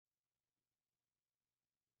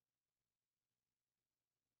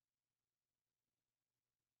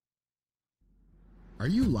Are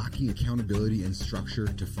you lacking accountability and structure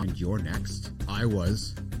to find your next? I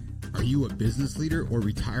was. Are you a business leader or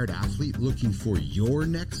retired athlete looking for your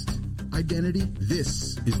next identity?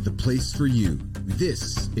 This is the place for you.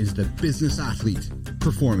 This is the Business Athlete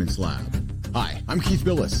Performance Lab. Hi, I'm Keith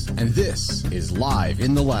Billis, and this is Live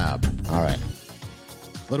in the Lab. All right.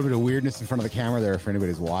 A little bit of weirdness in front of the camera there for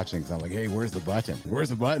anybody who's watching. Because I'm like, hey, where's the button? Where's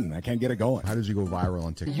the button? I can't get it going. How did you go viral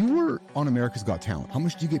on TikTok? You were on America's Got Talent. How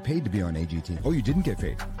much do you get paid to be on AGT? Oh, you didn't get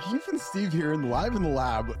paid. Keith and Steve here in Live in the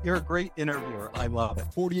Lab. You're a great interviewer. I love it.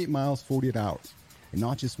 48 miles, 48 hours. And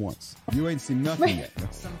not just once. You ain't seen nothing yet.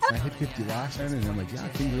 I hit 50 last time, and I'm like, yeah,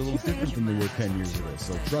 things are a little different than they were 10 years ago.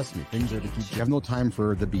 So trust me, things are to keep. You have no time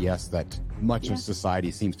for the BS that much of society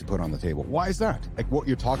seems to put on the table. Why is that? Like, what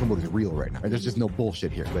you're talking about is real right now. There's just no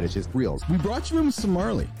bullshit here, but it's just real. We brought you in with some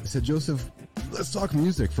Marley. I said, Joseph, let's talk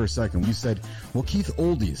music for a second. You said, well, Keith,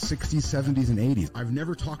 oldies, 60s, 70s, and 80s. I've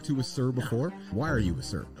never talked to a sir before. Why are you a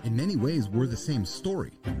sir? In many ways, we're the same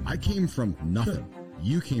story. I came from nothing.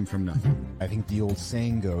 You came from nothing. I think the old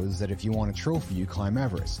saying goes that if you want a trophy, you climb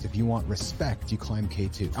Everest. If you want respect, you climb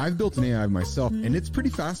K2. I've built an AI myself, and it's pretty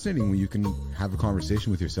fascinating when you can have a conversation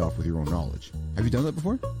with yourself with your own knowledge. Have you done that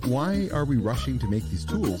before? Why are we rushing to make these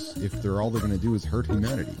tools if they're all they're going to do is hurt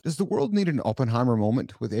humanity? Does the world need an Oppenheimer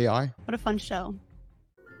moment with AI? What a fun show.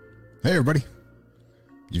 Hey, everybody.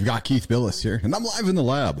 You've got Keith Billis here, and I'm live in the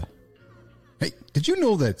lab. Hey, did you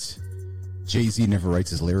know that Jay-Z never writes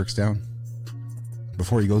his lyrics down?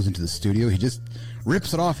 Before he goes into the studio, he just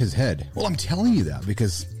rips it off his head. Well, I'm telling you that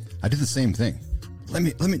because I did the same thing. Let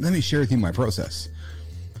me share with you my process.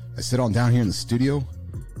 I sit on down here in the studio,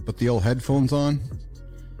 put the old headphones on,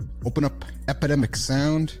 open up Epidemic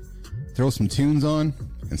Sound, throw some tunes on,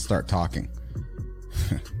 and start talking.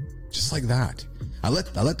 Just like that. I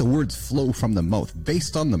let the words flow from the mouth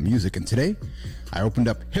based on the music. And today, I opened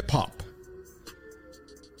up hip hop.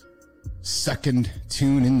 Second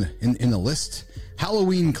tune in the list.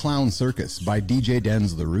 Halloween Clown Circus by DJ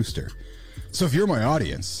Denz the Rooster. So if you're my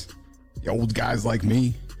audience, the old guys like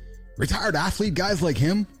me, retired athlete guys like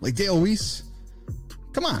him, like Dale Weiss,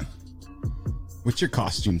 come on. What's your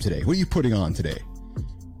costume today? What are you putting on today?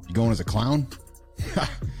 You going as a clown?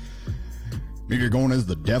 Maybe you're going as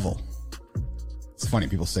the devil. It's funny,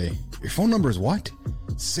 people say, your phone number is what?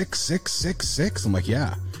 6666? I'm like,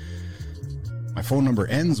 yeah. My phone number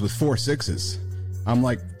ends with 4 6s. I'm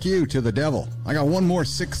like, Q to the devil. I got one more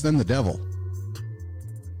 6 than the devil.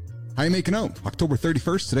 How you making out? October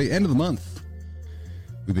 31st today, end of the month.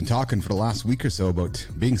 We've been talking for the last week or so about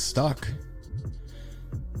being stuck.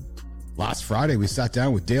 Last Friday, we sat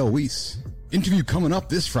down with Dale Weiss. Interview coming up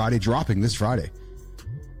this Friday, dropping this Friday.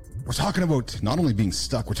 We're talking about not only being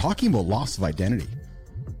stuck, we're talking about loss of identity.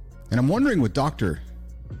 And I'm wondering what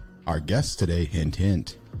our guest today, hint,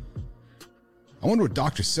 hint, I wonder what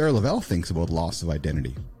Dr. Sarah LaValle thinks about loss of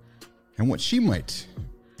identity and what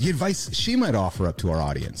the advice she might offer up to our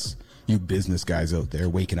audience. You business guys out there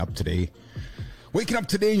waking up today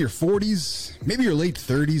in your 40s, maybe your late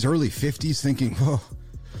 30s, early 50s thinking, oh,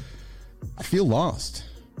 I feel lost.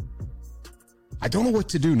 I don't know what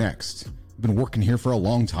to do next. I've been working here for a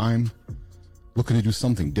long time, looking to do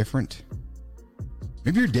something different.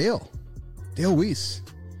 Maybe you're Dale Weiss.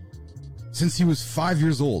 Since he was 5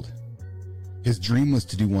 years old, his dream was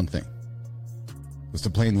to do one thing, was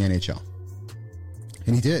to play in the NHL.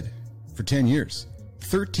 And he did for 10 years,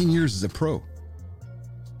 13 years as a pro.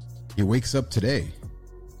 He wakes up today,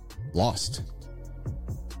 lost.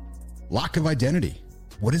 Lack of identity.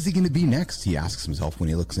 What is he going to be next? He asks himself when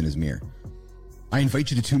he looks in his mirror. I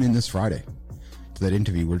invite you to tune in this Friday to that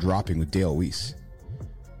interview we're dropping with Dale Weiss.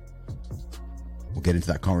 We'll get into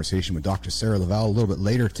that conversation with Dr. Sarah LaValle a little bit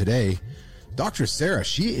later today. Dr. Sarah,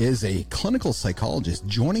 she is a clinical psychologist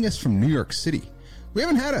joining us from New York City. We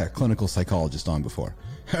haven't had a clinical psychologist on before.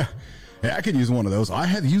 Hey, I could use one of those. I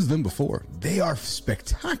have used them before. They are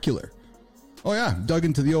spectacular. Oh yeah, dug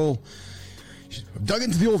into the old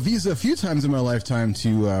visa a few times in my lifetime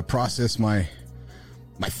to process my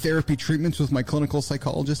therapy treatments with my clinical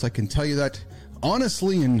psychologist. I can tell you that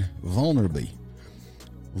honestly and vulnerably.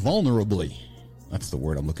 That's the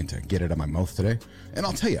word I'm looking to get out of my mouth today. And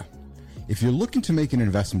I'll tell you, if you're looking to make an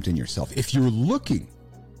investment in yourself,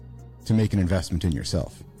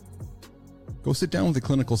 go sit down with a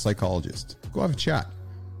clinical psychologist. Go have a chat.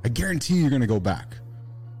 I guarantee you're going to go back.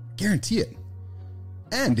 Guarantee it.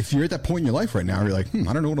 And if you're at that point in your life right now, you're like,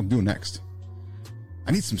 I don't know what I'm doing next.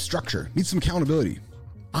 I need some structure, need some accountability.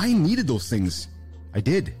 I needed those things. I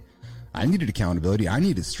did. I needed accountability. I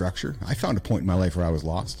needed structure. I found a point in my life where I was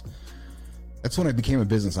lost. That's when I became a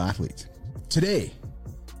business athlete. Today,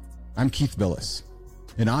 I'm Keith Billis,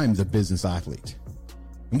 and I'm the business athlete.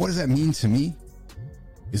 And what does that mean to me?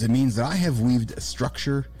 It means that I have weaved a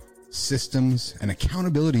structure, systems, and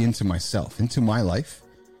accountability into myself, into my life,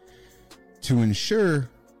 to ensure,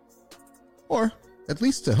 or at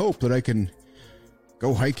least to hope, that I can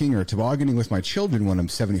go hiking or tobogganing with my children when I'm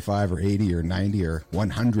 75 or 80 or 90 or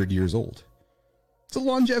 100 years old. It's a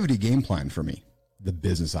longevity game plan for me, the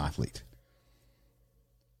business athlete.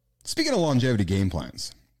 Speaking of longevity game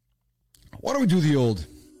plans, why don't we do the old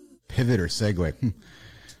pivot or segue?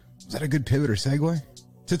 Was that a good pivot or segue?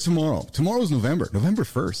 To tomorrow. Tomorrow's November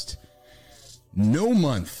 1st. No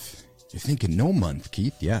month. You're thinking no month,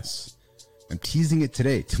 Keith? Yes. I'm teasing it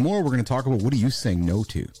today. Tomorrow we're going to talk about what are you saying no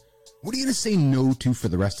to? What are you going to say no to for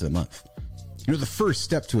the rest of the month? You know, the first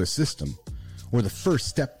step to a system, or the first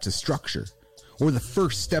step to structure, or the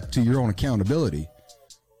first step to your own accountability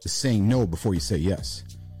is saying no before you say yes.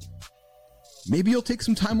 Maybe you'll take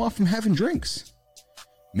some time off from having drinks.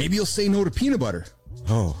 Maybe you'll say no to peanut butter.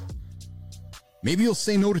 Oh. Maybe you'll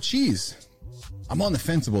say no to cheese. I'm on the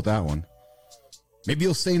fence about that one. Maybe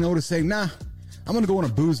you'll say no to saying, nah, I'm going to go on a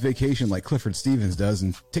booze vacation like Clifford Stevens does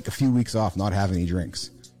and take a few weeks off, not have any drinks.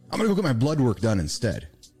 I'm going to go get my blood work done instead.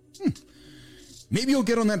 Maybe you'll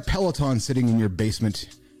get on that Peloton sitting in your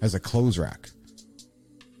basement as a clothes rack.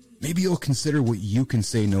 Maybe you'll consider what you can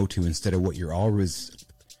say no to instead of what you're always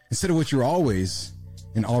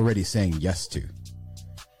and already saying yes to.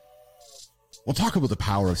 We'll talk about the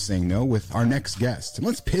power of saying no with our next guest. And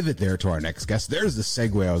let's pivot there to our next guest. There's the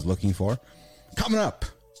segue I was looking for. Coming up,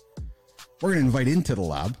 we're going to invite into the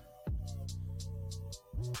lab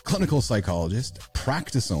clinical psychologist,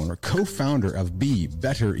 practice owner, co-founder of Be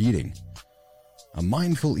Better Eating, a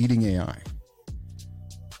mindful eating AI.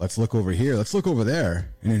 Let's look over here. Let's look over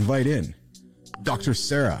there and invite in Dr.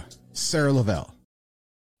 Sarah LaValle.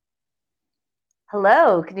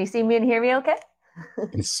 Hello. Can you see me and hear me okay? I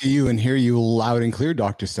can see you and hear you loud and clear,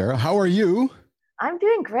 Dr. Sarah. How are you? I'm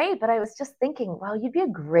doing great, but I was just thinking, wow, you'd be a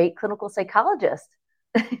great clinical psychologist.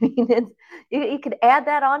 I mean, you could add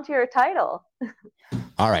that onto your title.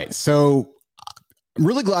 All right. So I'm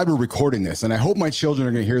really glad we're recording this, and I hope my children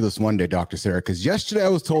are going to hear this one day, Dr. Sarah, because yesterday I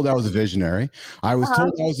was told I was a visionary. I was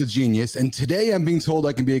told I was a genius, and today I'm being told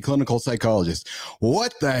I can be a clinical psychologist.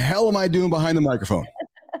 What the hell am I doing behind the microphone?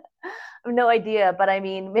 I have no idea, but I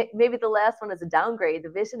mean, maybe the last one is a downgrade.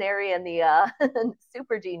 The visionary and the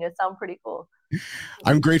super genius sound pretty cool.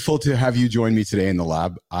 I'm grateful to have you join me today in the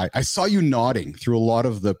lab. I saw you nodding through a lot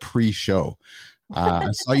of the pre-show.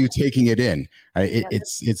 I saw you taking it in.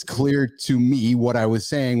 It's clear to me what I was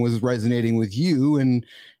saying was resonating with you, and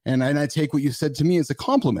I take what you said to me as a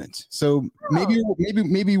compliment. So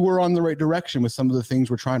maybe we're on the right direction with some of the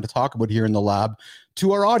things we're trying to talk about here in the lab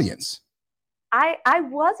to our audience. I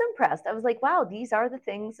was impressed. I was like, wow, these are the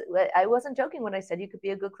things. I wasn't joking when I said you could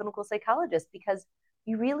be a good clinical psychologist, because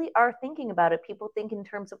you really are thinking about it. People think in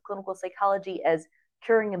terms of clinical psychology as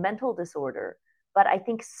curing a mental disorder. But I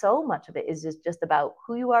think so much of it is just about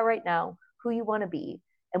who you are right now, who you want to be,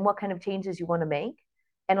 and what kind of changes you want to make.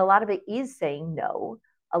 And a lot of it is saying no.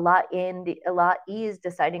 A lot is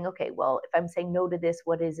deciding, okay, well, if I'm saying no to this,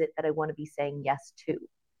 what is it that I want to be saying yes to?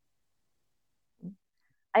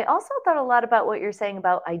 I also thought a lot about what you're saying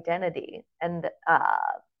about identity. And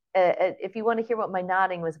if you want to hear what my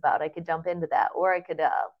nodding was about, I could jump into that, or I could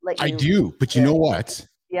let you. I do, but you know what?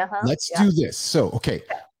 Yeah. Let's do this. So, okay.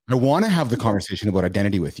 I want to have the conversation about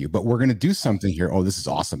identity with you, but we're going to do something here. Oh, this is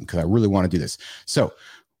awesome, because I really want to do this. So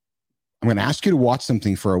I'm going to ask you to watch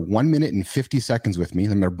something for 1 minute and 50 seconds with me.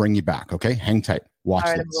 I'm going to bring you back. Okay. Hang tight. Watch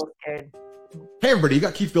this. I'm a little scared. Hey, everybody. You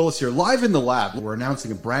got Keith Billis here, live in the lab. We're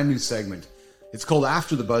announcing a brand new segment. It's called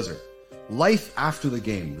After the Buzzer, Life After the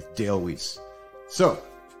Game with Dale Weiss. So,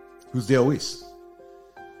 who's Dale Weiss?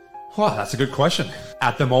 Well, that's a good question.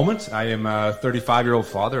 At the moment, I am a 35-year-old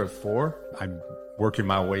father of 4. I'm working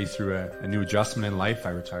my way through a new adjustment in life.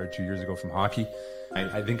 I retired 2 years ago from hockey.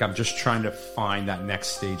 I think I'm just trying to find that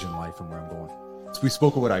next stage in life and where I'm going. We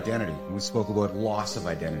spoke about identity. We spoke about loss of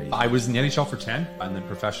identity. I was in the NHL for 10, and then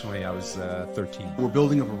professionally I was 13. We're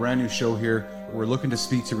building up a brand new show here. We're looking to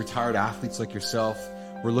speak to retired athletes like yourself.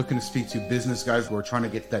 We're looking to speak to business guys who are trying to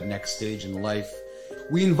get to that next stage in life.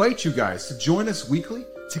 We invite you guys to join us weekly,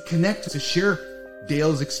 to connect, to share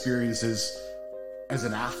Dale's experiences as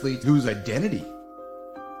an athlete whose identity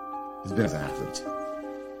has been as an athlete.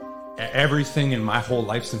 Everything in my whole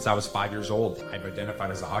life since I was 5 years old, I've identified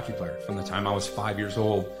as a hockey player. From the time I was 5 years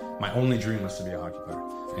old, my only dream was to be a hockey player.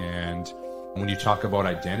 And when you talk about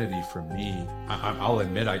identity, for me, I'll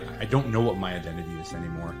admit I don't know what my identity is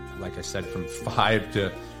anymore. Like I said, from 5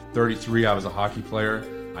 to 33, I was a hockey player,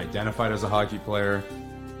 identified as a hockey player.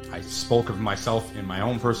 I spoke of myself in my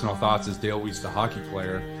own personal thoughts as Dale Weiss, the hockey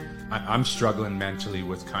player. I'm struggling mentally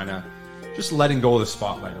with kind of just letting go of the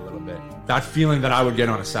spotlight a little bit. That feeling that I would get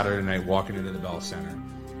on a Saturday night walking into the Bell Center.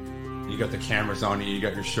 You got the cameras on you, you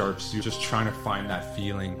got your sharps, you're just trying to find that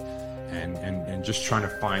feeling and just trying to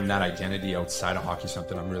find that identity outside of hockey,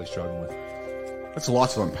 something I'm really struggling with. That's a lot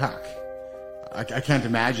to unpack. I can't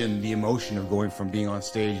imagine the emotion of going from being on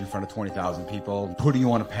stage in front of 20,000 people, putting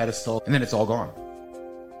you on a pedestal, and then it's all gone.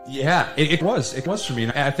 Yeah, it was for me.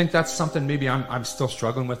 And I think that's something maybe I'm still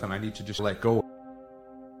struggling with, and I need to just let go.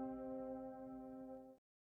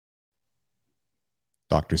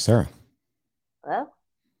 Dr. Sarah. Hello?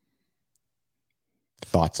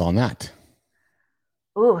 Thoughts on that?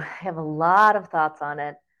 Ooh, I have a lot of thoughts on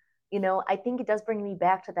it. I think it does bring me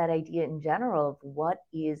back to that idea in general of what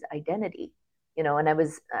is identity. And I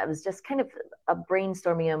was just kind of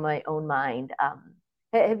brainstorming in my own mind.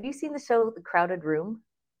 Have you seen the show The Crowded Room?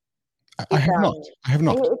 I have not. I have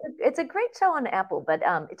not. It's a great show on Apple, but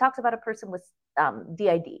it talks about a person with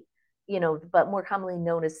DID, but more commonly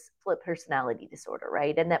known as split personality disorder,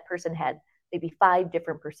 right? And that person had maybe 5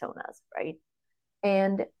 different personas, right?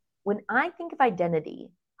 And when I think of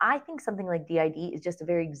identity, I think something like DID is just a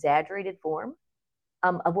very exaggerated form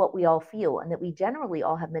of what we all feel, and that we generally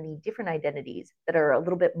all have many different identities that are a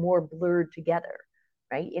little bit more blurred together,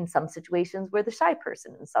 right? In some situations, we're the shy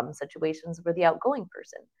person. In some situations, we're the outgoing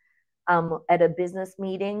person. At a business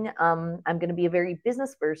meeting, I'm going to be a very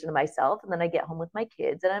business version of myself, and then I get home with my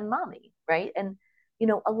kids and I'm mommy, right? And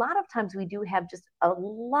a lot of times we do have just a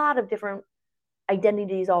lot of different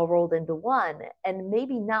identities all rolled into one, and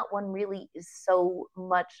maybe not one really is so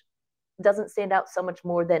much, doesn't stand out so much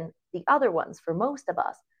more than the other ones for most of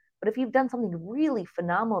us. But if you've done something really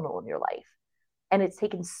phenomenal in your life and it's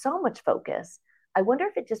taken so much focus, I wonder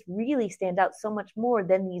if it just really stands out so much more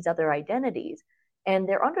than these other identities. And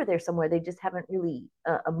they're under there somewhere. They just haven't really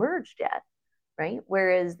emerged yet, right?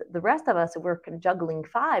 Whereas the rest of us, if we're kind of juggling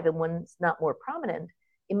 5 and one's not more prominent,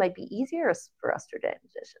 it might be easier for us to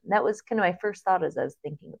transition. That was kind of my first thought as I was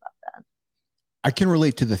thinking about that. I can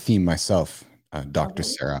relate to the theme myself, Dr.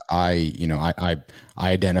 Sarah. I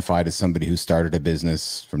identified as somebody who started a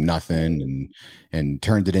business from nothing and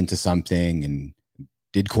turned it into something and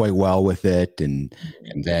did quite well with it, and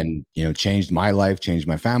then changed my life, changed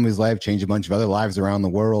my family's life, changed a bunch of other lives around the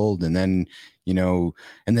world, and then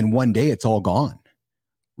one day it's all gone,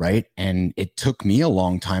 right? And it took me a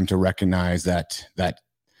long time to recognize that.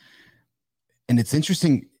 And it's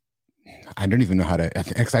interesting. I don't even know how to. I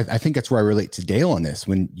think that's where I relate to Dale on this.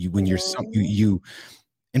 When you're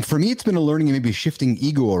and for me, it's been a learning and maybe shifting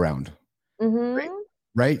ego around,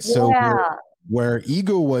 right? So where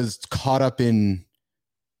ego was caught up in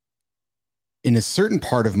a certain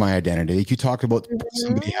part of my identity. Like you talked about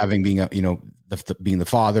somebody being the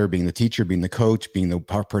father, being the teacher, being the coach, being the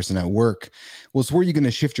person at work. Well, it's where you're going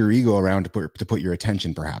to shift your ego around to put your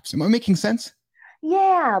attention, perhaps. Am I making sense?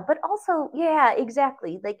 Yeah, but also, yeah,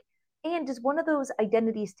 exactly. And does one of those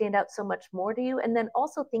identities stand out so much more to you? And then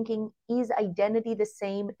also thinking, is identity the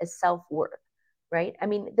same as self-worth? Right? I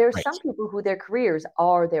mean, there are some people who their careers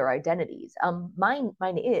are their identities. Mine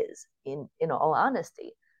is, in all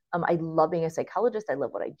honesty. I love being a psychologist. I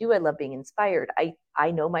love what I do. I love being inspired.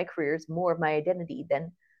 I know my career is more of my identity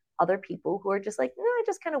than other people who are just like, no, I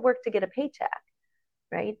just kind of work to get a paycheck,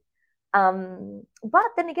 right?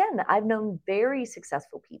 But then again, I've known very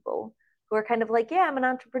successful people who are kind of like, yeah, I'm an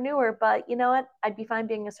entrepreneur, but you know what? I'd be fine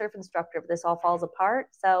being a surf instructor if this all falls apart.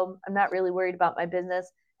 So I'm not really worried about my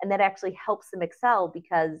business. And that actually helps them excel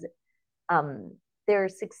because their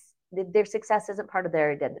success isn't part of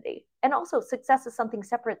their identity. And also success is something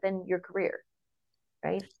separate than your career,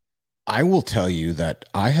 right? I will tell you that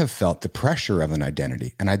I have felt the pressure of an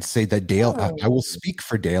identity. And I'd say that Dale, I will speak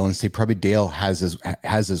for Dale and say probably Dale has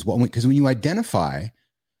as well. Because when you identify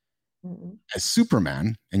as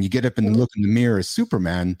Superman and you get up and look in the mirror as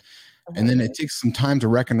Superman, and then it takes some time to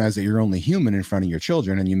recognize that you're only human in front of your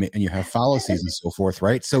children and you have fallacies and so forth,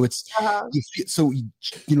 right? So it's,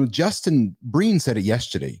 Justin Breen said it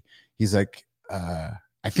yesterday. He's like,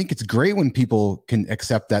 I think it's great when people can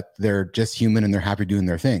accept that they're just human and they're happy doing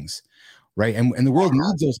their things, right? And the world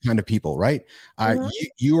needs those kind of people, right?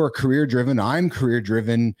 You are career driven. I'm career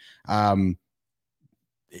driven.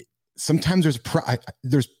 Sometimes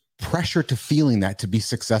there's pressure to feeling that to be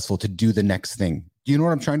successful, to do the next thing. Do you know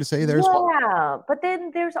what I'm trying to say there? Yeah, but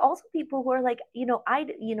then there's also people who are like,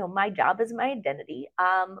 my job is my identity.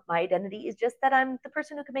 My identity is just that I'm the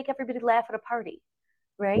person who can make everybody laugh at a party.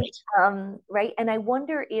 Right. Right. And I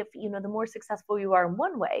wonder if, the more successful you are in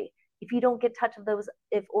one way, if you don't get touch of those,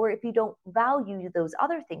 if you don't value those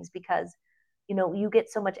other things, because you get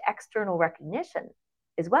so much external recognition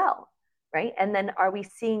as well, right? And then are we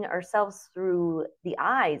seeing ourselves through the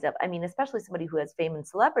eyes of, I mean, especially somebody who has fame and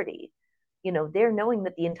celebrity, they're knowing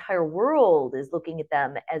that the entire world is looking at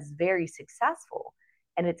them as very successful.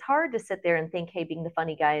 And it's hard to sit there and think, hey, being the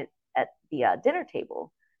funny guy at the dinner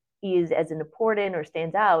table is as important or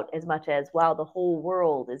stands out as much as, wow, the whole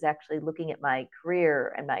world is actually looking at my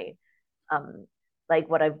career and my like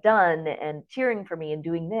what I've done and cheering for me and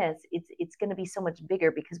doing this. It's going to be so much bigger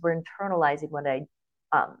because we're internalizing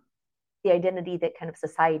the identity that kind of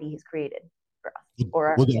society has created for us.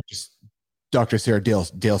 Or well, Dr. Sarah,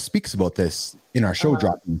 Dale speaks about this in our show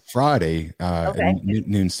dropping Friday at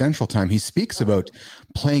noon Central Time. He speaks about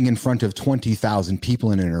playing in front of 20,000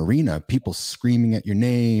 people in an arena, people screaming at your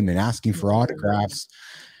name and asking for autographs.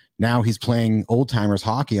 Now he's playing old timers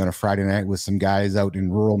hockey on a Friday night with some guys out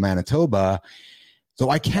in rural Manitoba. So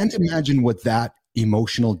I can't imagine what that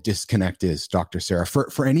emotional disconnect is, Dr. Sarah,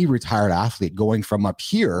 for any retired athlete going from up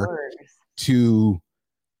here to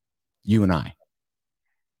you and I.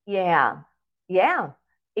 Yeah,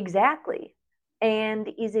 exactly. And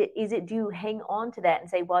is it do you hang on to that and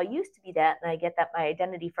say, well, I used to be that and I get that my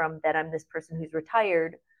identity from that I'm this person who's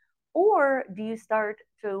retired? Or do you start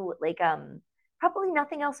to probably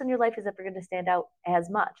nothing else in your life is ever going to stand out as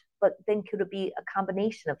much, but then could it be a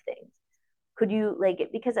combination of things? Could you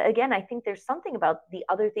because again, I think there's something about the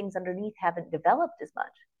other things underneath haven't developed as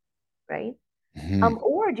much, right?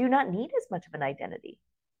 Or do you not need as much of an identity?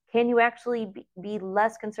 Can you actually be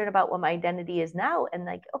less concerned about what my identity is now and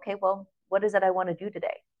okay, well, what is it I want to do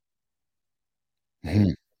today?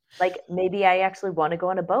 Like maybe I actually want to go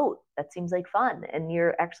on a boat. That seems like fun. And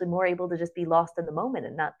you're actually more able to just be lost in the moment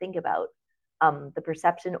and not think about the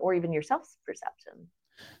perception or even your self-perception.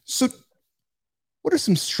 So what are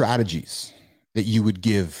some strategies that you would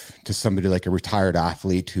give to somebody like a retired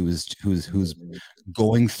athlete who's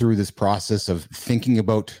going through this process of thinking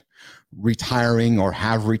about retiring or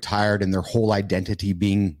have retired and their whole identity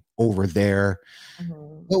being over there?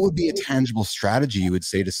 What would be a tangible strategy you would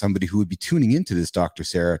say to somebody who would be tuning into this, Dr.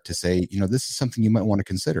 Sarah, to say, this is something you might want to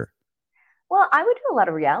consider? Well, I would do a lot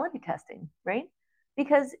of reality testing, right?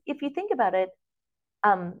 Because if you think about it,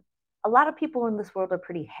 a lot of people in this world are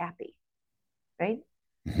pretty happy, right?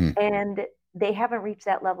 And they haven't reached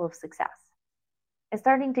that level of success. And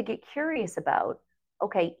starting to get curious about,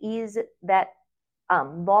 okay, is that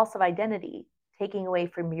loss of identity taking away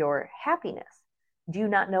from your happiness? Do you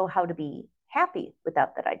not know how to be happy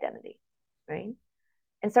without that identity, right?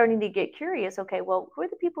 And starting to get curious, okay, well, who are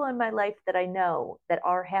the people in my life that I know that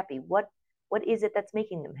are happy? What is it that's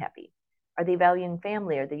making them happy? Are they valuing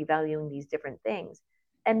family? Are they valuing these different things?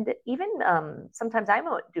 And even sometimes I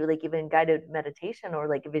might do even guided meditation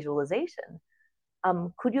or a visualization.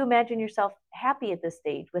 Could you imagine yourself happy at this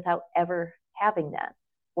stage without ever having that?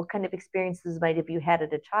 What kind of experiences might have you had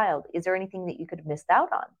as a child? Is there anything that you could have missed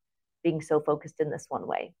out on being so focused in this one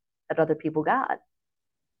way that other people got?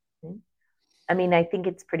 I mean, I think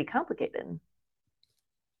it's pretty complicated.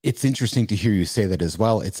 It's interesting to hear you say that as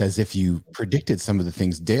well. It's as if you predicted some of the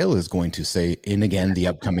things Dale is going to say in, again, the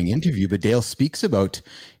upcoming interview, but Dale speaks about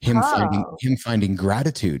him finding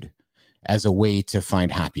gratitude as a way to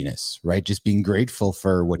find happiness, right? Just being grateful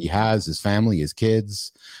for what he has, his family, his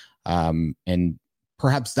kids. And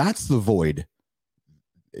perhaps that's the void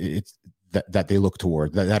that they look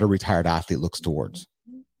toward, that a retired athlete looks towards.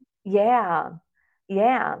 Yeah.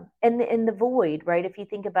 And the void, right? If you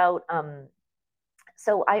think about,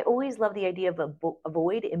 so I always love the idea of a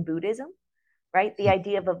void in Buddhism, right? The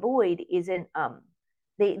idea of a void isn't,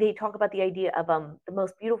 they talk about the idea of the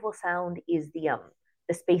most beautiful sound is the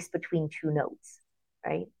space between two notes,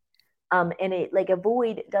 right? And it a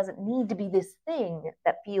void doesn't need to be this thing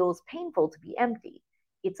that feels painful to be empty.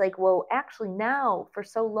 It's well, actually now for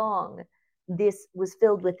so long, this was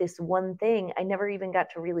filled with this one thing. I never even got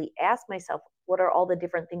to really ask myself, what are all the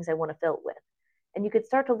different things I want to fill it with? And you could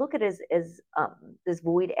start to look at it as this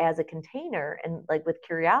void as a container and with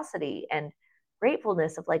curiosity and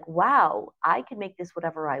gratefulness of wow, I can make this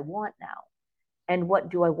whatever I want now. And what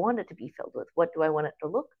do I want it to be filled with? What do I want it to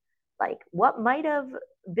look like? What might have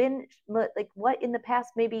been what in the past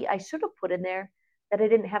maybe I should have put in there that I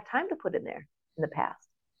didn't have time to put in there in the past.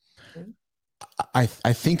 I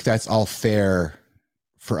think that's all fair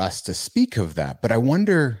for us to speak of that. But I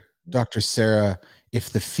wonder, Dr. Sarah,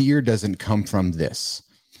 if the fear doesn't come from this.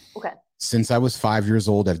 Okay. Since I was 5 years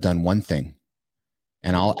old, I've done one thing,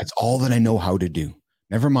 and it's all that I know how to do.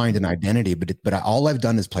 Never mind an identity, but all I've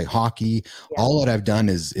done is play hockey. Yeah. All that I've done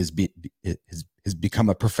is become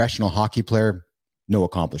a professional hockey player. No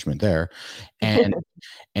accomplishment there, and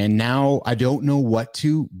now I don't know what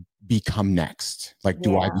to become next? Like,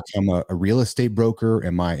 do I Yeah. become a real estate broker?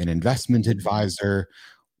 Am I an investment advisor?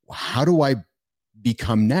 How do I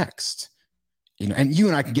become next? And you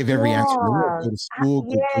and I can give every answer in the world. Yeah. Go to school,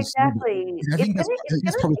 Yeah, go to school. exactly. I think It's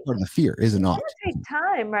that's gonna probably part of the fear, is it it's not? gonna take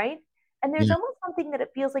time, right? And there's Yeah. almost something that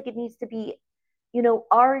it feels like it needs to be,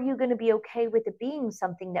 are you going to be okay with it being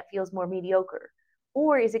something that feels more mediocre?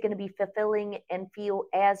 Or is it going to be fulfilling and feel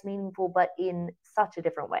as meaningful, but in such a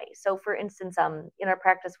different way? So, for instance, in our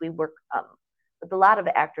practice, we work with a lot of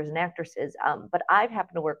actors and actresses, but I've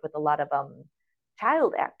happened to work with a lot of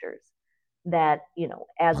child actors that,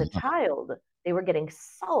 as a child, they were getting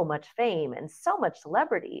so much fame and so much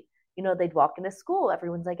celebrity. They'd walk into school,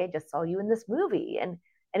 everyone's like, I just saw you in this movie. And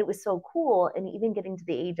it was so cool. And even getting to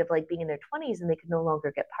the age of like being in their 20s and they could no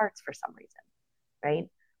longer get parts for some reason, right?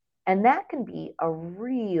 And that can be a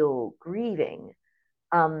real grieving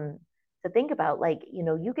to think about. Like,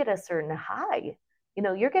 you get a certain high,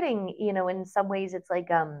 you're getting, in some ways it's like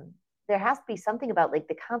there has to be something about like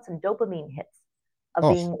the constant dopamine hits of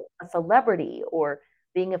Oh, being a celebrity or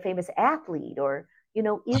being a famous athlete, or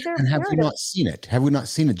is there a and have we period of not seen it? Have we not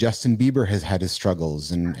seen it? Justin Bieber has had his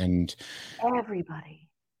struggles, and everybody,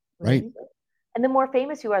 right? right? And the more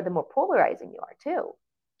famous you are, the more polarizing you are too,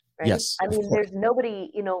 right? Yes, I of mean, course. there's nobody,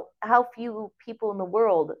 how few people in the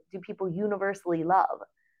world do people universally love?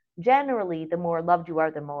 Generally, the more loved you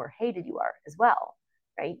are, the more hated you are as well,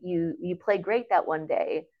 right? You play great that one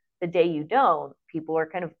day, the day you don't, people are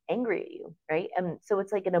kind of angry at you, right? And so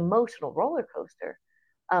it's like an emotional roller coaster.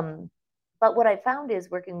 Um, but what I found is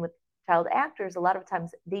working with child actors, a lot of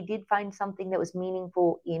times they did find something that was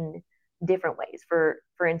meaningful in different ways. For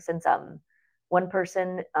instance, one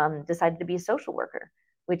person decided to be a social worker,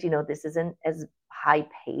 which this isn't as high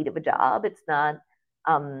paid of a job. It's not,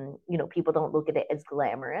 people don't look at it as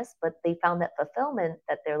glamorous, but they found that fulfillment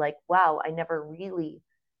that they're like, wow, I never really.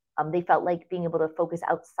 They felt like being able to focus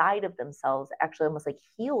outside of themselves actually almost like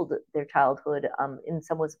healed their childhood. In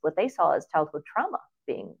some ways, what they saw as childhood trauma,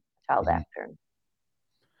 being a child Mhm. actor.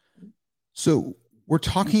 So we're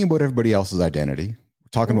talking about everybody else's identity.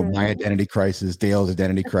 We're talking about my Mm-hmm. identity crisis, Dale's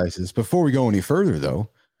identity crisis. Before we go any further, though,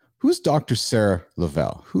 who's Dr. Sarah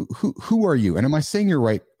LaValle? Who are you? And am I saying you're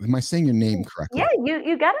right? Am I saying your name Yeah, correctly?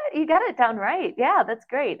 you got it down right. Yeah, that's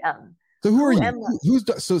great. So who are Who you?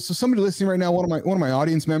 am So somebody listening right now, one of my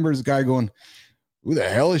audience members, a guy going, who the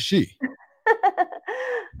hell is she?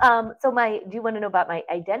 so do you want to know about my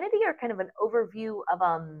identity or kind of an overview of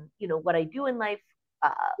what I do in life, uh,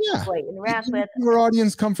 Yeah. who I interact with? Give our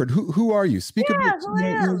audience comfort. Who are you? Speak about, Yeah, who I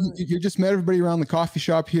am. you just met everybody around the coffee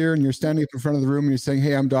shop here and you're standing up in front of the room and you're saying,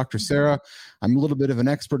 hey, I'm Dr. Sarah. I'm a little bit of an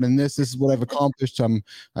expert in this. This is what I've accomplished.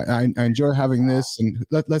 I enjoy having this. And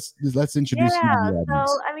let's introduce you to Yeah, the so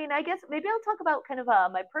audience. I mean, I guess maybe I'll talk about kind of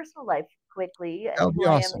my personal life quickly That and would who be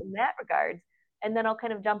I am awesome. in that regards, and then I'll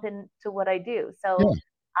kind of jump into what I do. Yeah. So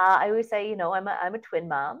I always say, I'm a twin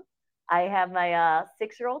mom. I have my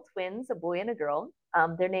 6-year-old twins, a boy and a girl.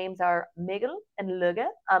 Their names are Miguel and Luga,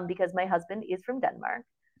 because my husband is from Denmark.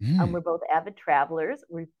 Mm. We're both avid travelers.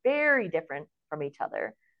 We're very different from each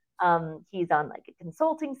other. He's on like a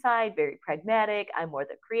consulting side, very pragmatic. I'm more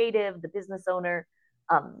the creative, the business owner.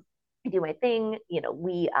 Um, I do my thing.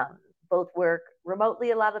 We both work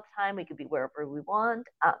remotely a lot of the time. We could be wherever we want.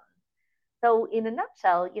 So, in a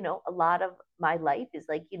nutshell, a lot of my life is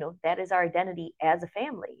like, that is our identity as a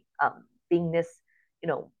family. Being this,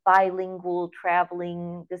 bilingual,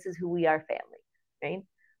 traveling, this is who we are, family, right?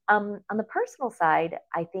 On the personal side,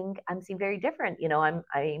 I think I'm seeing very different.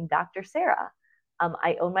 I'm Dr. Sarah.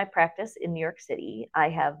 I own my practice in New York City. I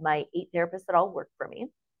have my 8 therapists that all work for me.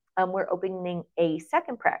 We're opening a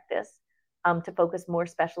second practice to focus more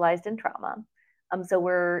specialized in trauma. So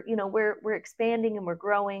we're expanding and we're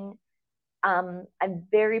growing. I'm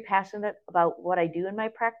very passionate about what I do in my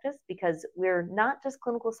practice because we're not just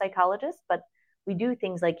clinical psychologists, but we do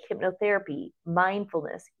things like hypnotherapy,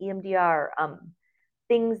 mindfulness, EMDR,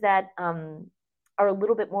 things that are a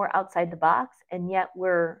little bit more outside the box, and yet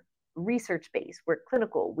we're research based, we're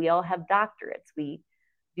clinical, we all have doctorates, we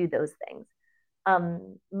do those things.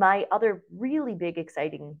 My other really big,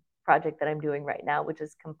 exciting project that I'm doing right now, which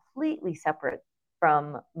is completely separate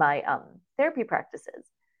from my therapy practices,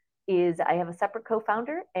 is I have a separate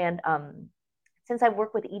co-founder, and since I've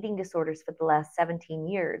worked with eating disorders for the last 17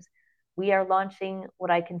 years, we are launching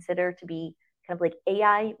what I consider to be kind of like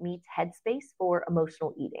AI meets Headspace for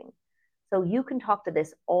emotional eating. So you can talk to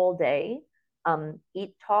this all day.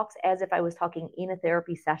 It talks as if I was talking in a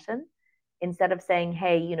therapy session. Instead of saying,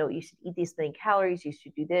 hey, you should eat these many calories, you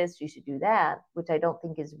should do this, you should do that, which I don't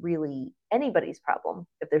think is really anybody's problem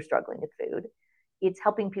if they're struggling with food. it's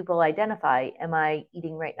helping people identify, am I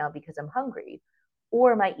eating right now because I'm hungry?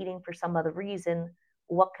 Or am I eating for some other reason?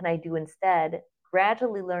 What can I do instead?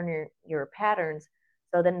 Gradually learn your patterns.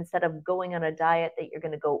 So then instead of going on a diet that you're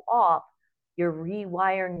going to go off, you're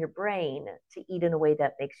rewiring your brain to eat in a way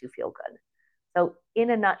that makes you feel good. So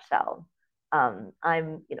in a nutshell,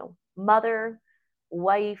 I'm, mother,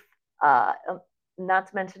 wife, not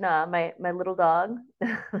to mention my little dog,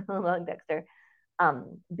 little dog Dexter,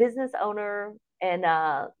 business owner, and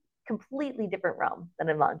completely different realm that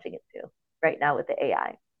I'm launching into right now with the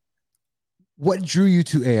AI. What drew you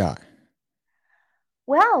to AI?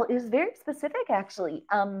 Well, it was very specific, actually.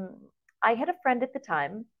 I had a friend at the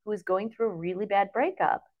time who was going through a really bad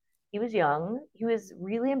breakup. He was young. He was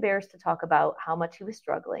really embarrassed to talk about how much he was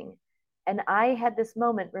struggling. And I had this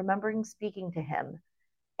moment remembering speaking to him.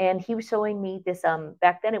 And he was showing me this,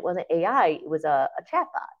 back then it wasn't AI, it was a chat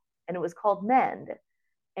bot, and it was called Mend.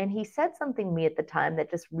 And he said something to me at the time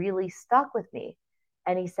that just really stuck with me.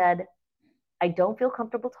 And he said, I don't feel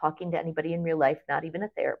comfortable talking to anybody in real life, not even a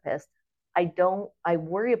therapist. I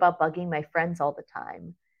worry about bugging my friends all the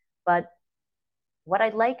time. But what I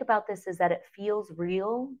like about this is that it feels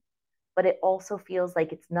real, but it also feels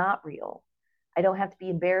like it's not real. I don't have to be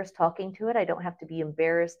embarrassed talking to it. I don't have to be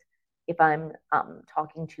embarrassed if I'm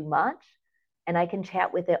talking too much, and I can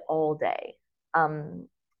chat with it all day. And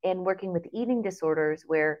working with eating disorders,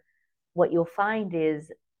 where what you'll find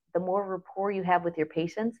is the more rapport you have with your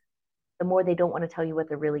patients, the more they don't want to tell you what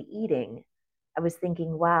they're really eating. I was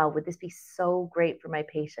thinking, wow, would this be so great for my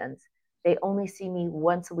patients? They only see me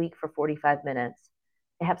once a week for 45 minutes.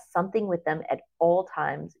 They have something with them at all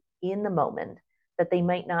times in the moment that they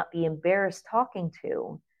might not be embarrassed talking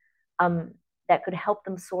to, that could help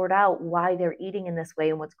them sort out why they're eating in this way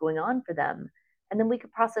and what's going on for them. And then we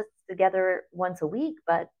could process together once a week.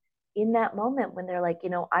 But in that moment when they're like,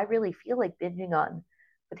 I really feel like binging on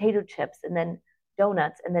potato chips and then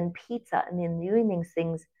donuts and then pizza and then doing these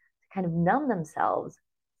things to kind of numb themselves,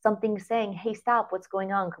 something saying, hey, stop, what's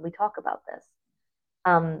going on? Can we talk about this?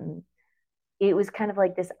 It was kind of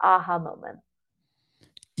like this aha moment.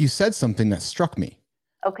 You said something that struck me.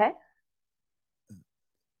 Okay.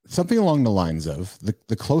 Something along the lines of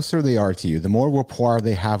the closer they are to you, the more rapport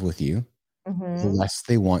they have with you, the less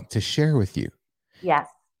they want to share with you. Yes.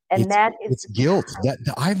 And it's guilt that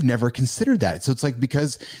I've never considered that. So it's like,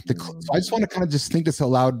 because so I just want to kind of just think this out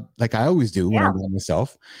loud, like I always do when I'm by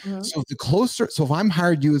myself. So so if I'm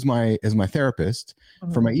hired you as my therapist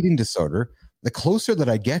for my eating disorder, the closer that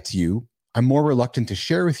I get to you, I'm more reluctant to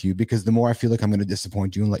share with you, because the more I feel like I'm going to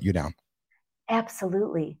disappoint you and let you down.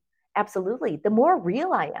 Absolutely. Absolutely. The more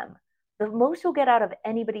real I am, the most you'll get out of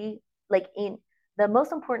anybody. Like, in the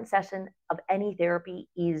most important session of any therapy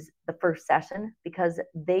is the first session, because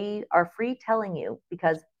they are free telling you,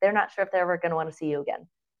 because they're not sure if they're ever going to want to see you again.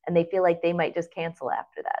 And they feel like they might just cancel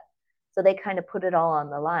after that. So they kind of put it all on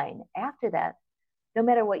the line. After that, no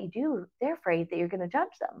matter what you do, they're afraid that you're going to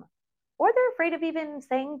judge them. Or they're afraid of even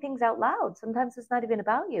saying things out loud. Sometimes it's not even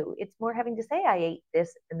about you. It's more having to say, I ate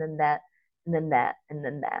this and then that and then that and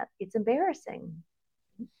then that. It's embarrassing.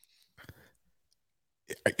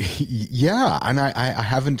 Yeah, and I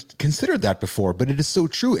haven't considered that before, but it is so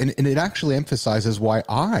true, and it actually emphasizes why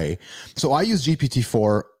I use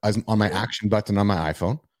GPT-4 as on my action button on my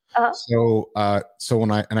iPhone. So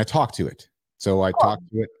when I talk to it, talk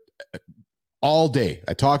to it all day.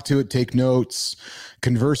 I talk to it, take notes,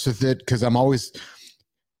 converse with it, because I'm always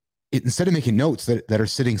instead of making notes that are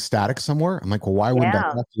sitting static somewhere, I'm like, well, why wouldn't I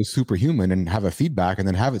talk to a superhuman and have a feedback and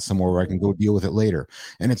then have it somewhere where I can go deal with it later?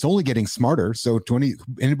 And it's only getting smarter. So to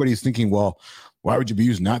anybody who's thinking, well, why would you be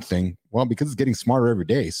using that thing? Well, because it's getting smarter every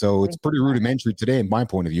day. So it's pretty rudimentary today, in my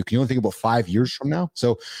point of view. Can you only think about 5 years from now?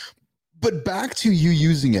 So, but back to you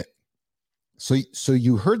using it. So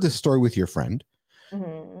you heard this story with your friend.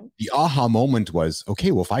 The aha moment was,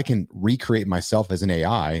 okay, well, if I can recreate myself as an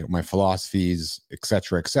AI, my philosophies, et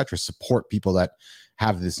cetera, support people that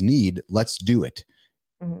have this need, let's do it.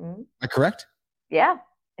 Am I correct? Yeah.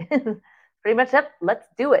 Pretty much that. Let's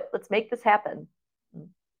do it. Let's make this happen.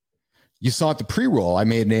 You saw at the pre-roll, I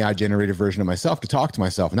made an AI generated version of myself to talk to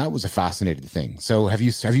myself, and that was a fascinating thing. So have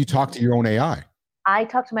you talked to your own AI? I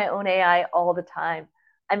talk to my own AI all the time.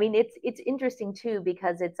 I mean, it's interesting too,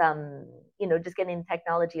 because it's just getting into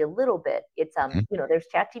technology a little bit. It's there's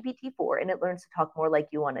ChatGPT 4, and it learns to talk more like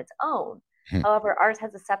you on its own. However, ours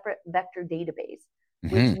has a separate vector database,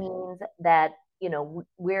 which means that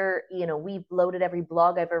we've loaded every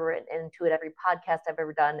blog I've ever written into it, every podcast I've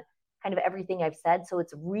ever done, kind of everything I've said. So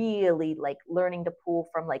it's really like learning to pull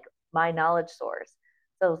from like my knowledge source.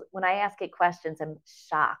 So when I ask it questions, I'm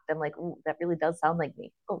shocked. I'm like, ooh, that really does sound like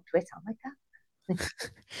me. Oh, do I sound like that?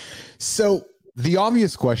 So the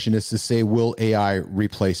obvious question is to say, will AI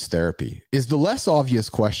replace therapy? Is the less obvious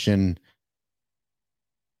question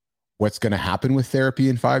what's going to happen with therapy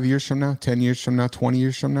in 5 years from now, 10 years from now, 20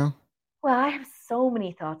 years from now? Well, I have so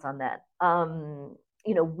many thoughts on that.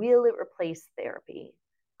 Will it replace therapy?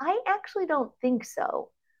 I actually don't think so.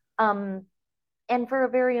 And for a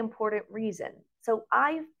very important reason. So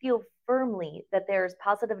I feel firmly that there's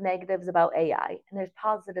positive negatives about AI and there's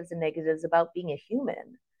positives and negatives about being a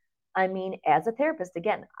human. I mean, as a therapist,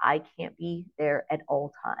 again, I can't be there at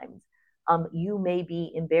all times. You may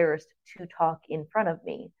be embarrassed to talk in front of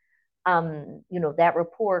me. That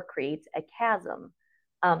rapport creates a chasm.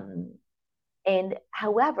 And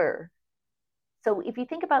however, so if you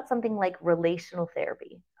think about something like relational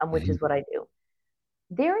therapy, which is what I do,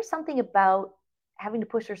 there is something about having to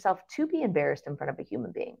push yourself to be embarrassed in front of a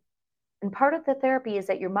human being. And part of the therapy is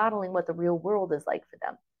that you're modeling what the real world is like for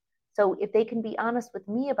them. So if they can be honest with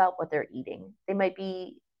me about what they're eating, they might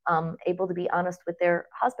be able to be honest with their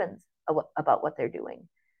husbands about what they're doing.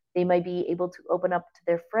 They might be able to open up to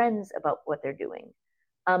their friends about what they're doing.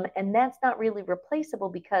 And that's not really replaceable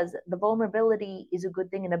because the vulnerability is a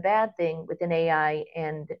good thing and a bad thing within AI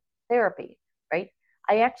and therapy, right?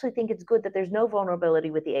 I actually think it's good that there's no vulnerability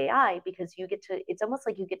with the AI because it's almost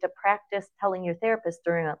like you get to practice telling your therapist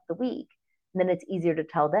during the week, and then it's easier to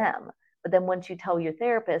tell them. But then once you tell your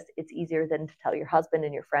therapist, it's easier than to tell your husband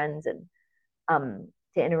and your friends and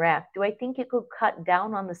to interact. Do I think it could cut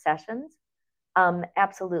down on the sessions?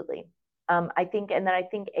 Absolutely. I think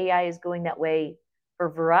AI is going that way for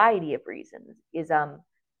a variety of reasons.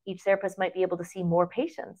 Each therapist might be able to see more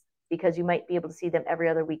patients because you might be able to see them every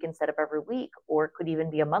other week instead of every week, or it could even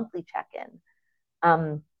be a monthly check-in.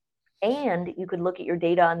 And you could look at your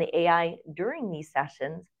data on the AI during these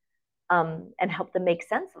sessions and help them make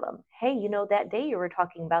sense of them. Hey, that day you were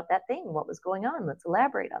talking about that thing. What was going on? Let's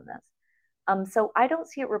elaborate on this. So I don't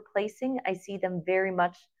see it replacing. I see them very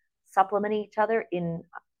much supplementing each other in,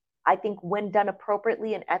 I think, when done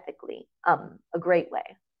appropriately and ethically, a great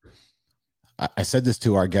way. I said this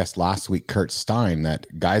to our guest last week, Kurt Stein, that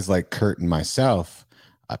guys like Kurt and myself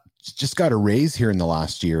just got a raise here in the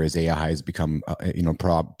last year as AI has become,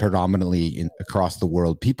 predominantly across the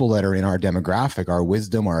world. People that are in our demographic, our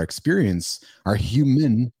wisdom, our experience, our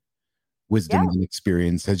human wisdom and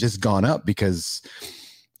experience has just gone up because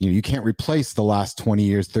you can't replace the last 20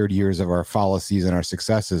 years, 30 years of our fallacies and our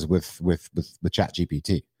successes with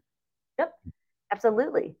ChatGPT. Yep,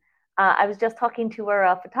 absolutely. I was just talking to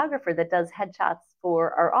our photographer that does headshots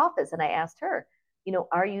for our office, and I asked her, do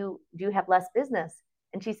you have less business?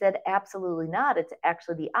 And she said, absolutely not. It's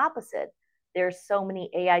actually the opposite. There's so many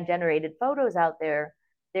AI generated photos out there.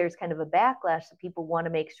 There's kind of a backlash that people want to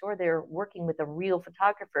make sure they're working with a real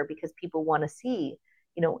photographer because people want to see,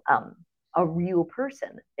 a real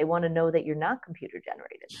person. They want to know that you're not computer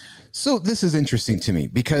generated. So this is interesting to me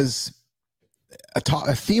because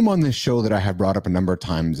a theme on this show that I have brought up a number of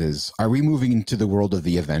times is, are we moving into the world of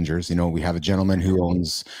the Avengers? We have a gentleman who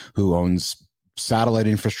owns satellite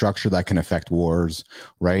infrastructure that can affect wars,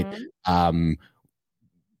 right? Mm-hmm.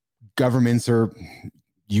 Governments are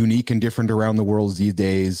unique and different around the world these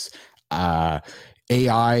days. AI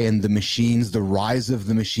and the machines, the rise of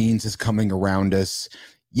the machines is coming around us.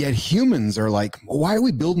 Yet humans are like, why are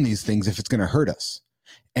we building these things if it's going to hurt us?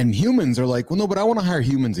 And humans are like, well, no, but I want to hire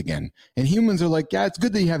humans again. And humans are like, yeah, it's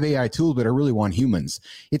good that you have AI tools, but I really want humans.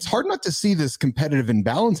 It's hard not to see this competitive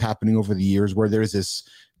imbalance happening over the years where there's this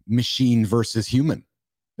machine versus human,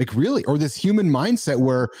 like really, or this human mindset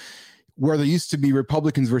where there used to be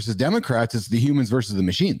Republicans versus Democrats, it's the humans versus the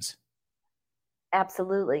machines.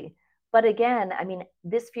 Absolutely. But again, I mean,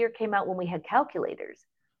 this fear came out when we had calculators,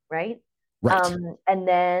 right? Right. And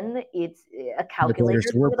then it's a calculator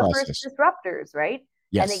for the first disruptors, right?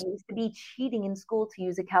 Yes. And it used to be cheating in school to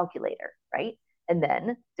use a calculator, right? And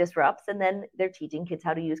then disrupts, and then they're teaching kids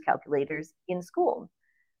how to use calculators in school.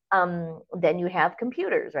 Then you have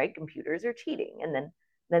computers, right? Computers are cheating, and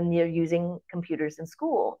then you're using computers in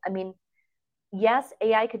school. I mean, yes,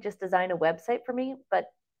 AI could just design a website for me, but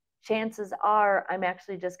chances are I'm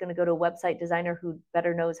actually just going to go to a website designer who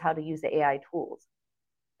better knows how to use the AI tools.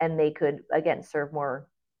 And they could, again, serve more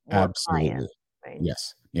clients. Right?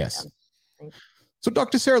 Yes. Yeah. So,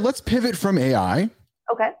 Dr. Sarah, let's pivot from AI.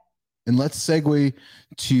 Okay. And let's segue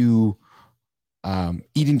to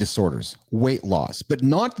eating disorders, weight loss, but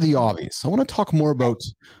not the obvious. I want to talk more about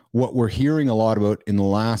what we're hearing a lot about in the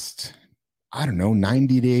last,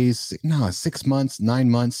 90 days, 6 months, 9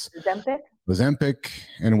 months. Ozempic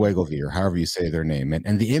and Wegovy, or however you say their name,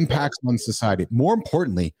 and the impacts on society. More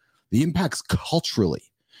importantly, the impacts culturally.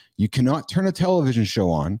 You cannot turn a television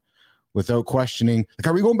show on without questioning. Like,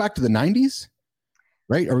 are we going back to the 90s?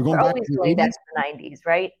 Right? Are we going We're back always to the going back 80s? to the 90s,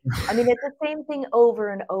 right? I mean, it's the same thing over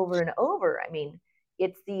and over and over. I mean,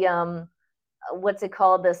 it's the what's it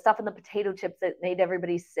called? The stuff in the potato chips that made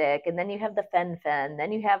everybody sick. And then you have the fen-phen.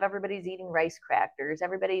 Then you have everybody's eating rice crackers.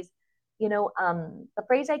 Everybody's, the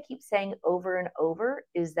phrase I keep saying over and over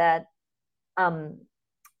is that um,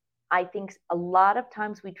 I think a lot of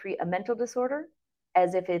times we treat a mental disorder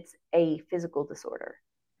as if it's a physical disorder.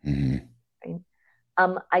 Mm-hmm. Right?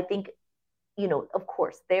 I think, of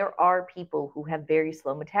course, there are people who have very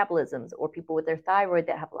slow metabolisms or people with their thyroid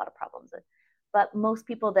that have a lot of problems. But most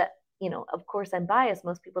people that, of course, I'm biased.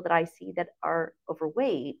 Most people that I see that are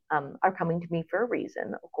overweight are coming to me for a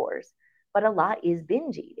reason, of course. But a lot is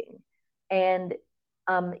binge eating. And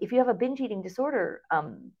if you have a binge eating disorder,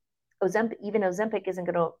 even Ozempic isn't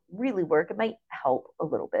going to really work. It might help a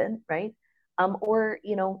little bit, right? Or,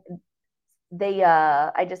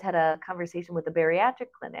 I just had a conversation with a bariatric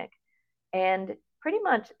clinic, and pretty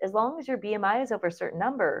much as long as your BMI is over a certain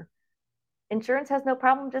number, insurance has no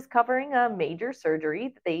problem just covering a major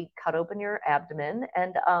surgery. They cut open your abdomen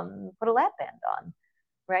and put a lap band on,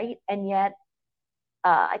 right? And yet,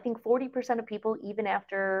 I think 40% of people, even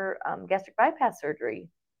after gastric bypass surgery,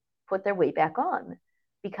 put their weight back on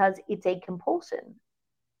because it's a compulsion.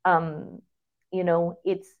 Um,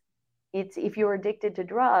 it's if you're addicted to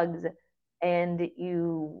drugs and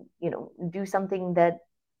you do something that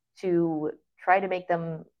to try to make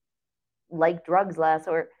them like drugs less,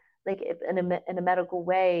 or like if in a medical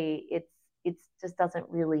way, it just doesn't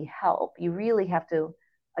really help. You really have to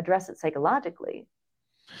address it psychologically.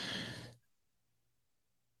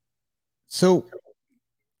 So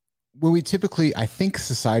when society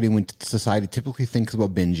typically thinks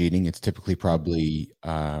about binge eating, it's typically probably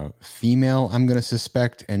female, I'm going to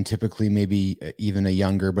suspect, and typically maybe even a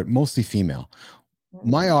younger, but mostly female. Mm-hmm.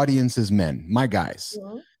 My audience is men, my guys.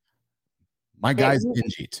 Mm-hmm. My guys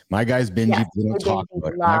binge eat. My guys binge eat. They don't talk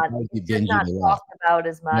about it. My guys binge eat Not a lot. talked about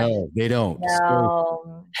as much. No, they don't. No.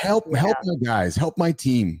 So help my guys, help my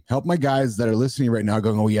team, help my guys that are listening right now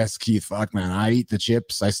going, oh yes, Keith, fuck man, I eat the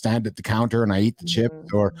chips. I stand at the counter and I eat the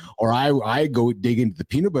chips, or I go dig into the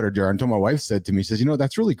peanut butter jar until my wife said to me, she says,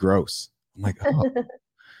 that's really gross. I'm like, oh.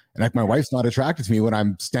 And like, my wife's not attracted to me when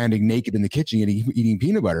I'm standing naked in the kitchen and eating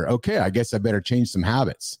peanut butter. Okay, I guess I better change some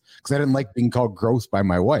habits, because I didn't like being called gross by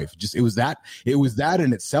my wife. It was that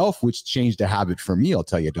in itself which changed a habit for me. I'll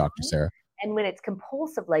tell you, Dr. Sarah. And when it's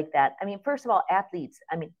compulsive like that, I mean, first of all, athletes.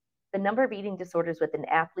 I mean, the number of eating disorders within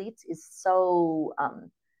athletes is so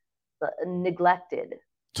neglected.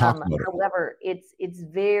 However, it's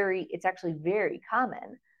actually very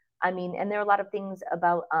common. I mean, and there are a lot of things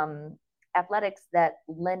about athletics that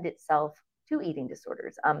lend itself to eating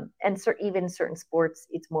disorders. And even certain sports,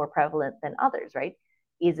 it's more prevalent than others, right?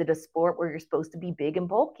 Is it a sport where you're supposed to be big and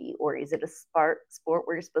bulky, or is it a sport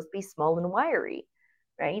where you're supposed to be small and wiry,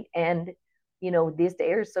 right? And this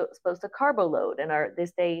day are supposed to carbo load, and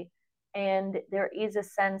this day, and there is a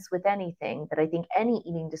sense with anything that I think any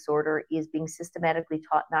eating disorder is being systematically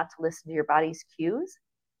taught not to listen to your body's cues.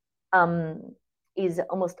 Is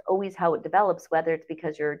almost always how it develops, whether it's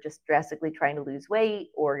because you're just drastically trying to lose weight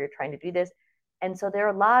or you're trying to do this. And so there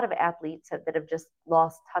are a lot of athletes that have just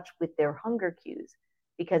lost touch with their hunger cues,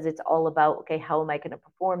 because it's all about, okay, how am I going to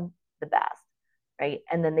perform the best, right?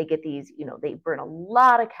 And then they get these, they burn a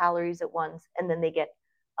lot of calories at once, and then they get,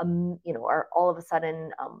 are all of a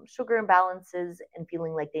sudden sugar imbalances and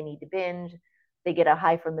feeling like they need to binge. They get a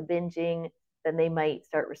high from the binging, then they might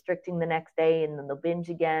start restricting the next day, and then they'll binge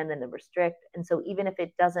again and then restrict. And so even if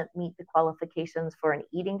it doesn't meet the qualifications for an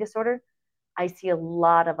eating disorder, I see a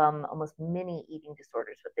lot of almost mini eating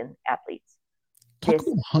disorders within athletes. Talk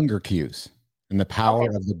about hunger cues and the power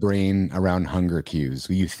of the brain around hunger cues.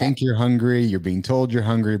 You think you're hungry, you're being told you're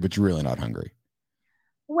hungry, but you're really not hungry.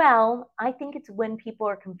 Well, I think it's when people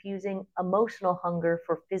are confusing emotional hunger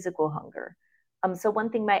for physical hunger. So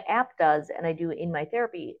one thing my app does, and I do in my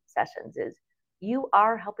therapy sessions, is you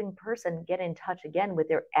are helping person get in touch again with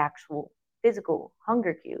their actual physical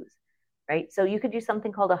hunger cues, right? So you could do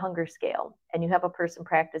something called a hunger scale, and you have a person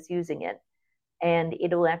practice using it, and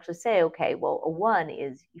it'll actually say, okay, well, a 1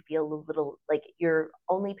 is you feel a little like you're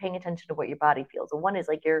only paying attention to what your body feels. A 1 is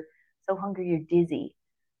like you're so hungry you're dizzy,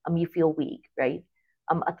 you feel weak, right?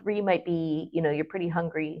 A 3 might be, you're pretty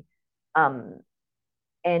hungry, and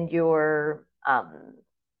you're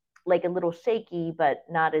like a little shaky, but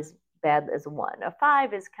not as bad as a 1. A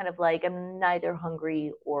 5 is kind of like I'm neither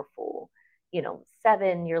hungry or full.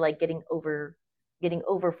 7, you're like getting over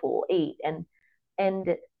full. 8,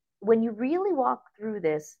 and when you really walk through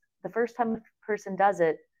this, the first time a person does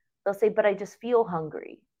it, they'll say, "But I just feel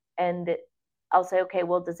hungry." And I'll say, okay,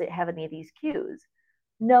 well, does it have any of these cues?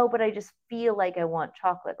 No, but I just feel like I want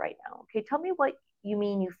chocolate right now. Okay, tell me what you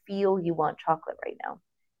mean you feel you want chocolate right now.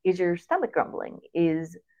 Is your stomach grumbling?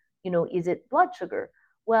 Is it blood sugar?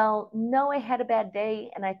 Well, no, I had a bad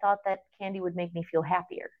day and I thought that candy would make me feel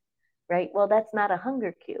happier, right? Well, that's not a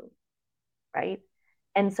hunger cue, right?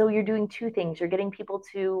 And so you're doing two things. You're getting people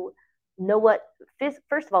to know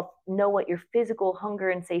first of all, know what your physical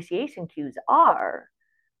hunger and satiation cues are.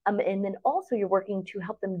 And then also you're working to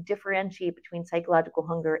help them differentiate between psychological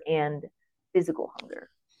hunger and physical hunger.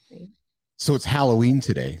 Right? So it's Halloween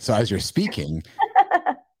today. So as you're speaking,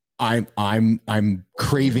 I'm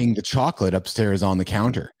craving the chocolate upstairs on the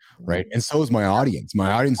counter, right? And so is my audience.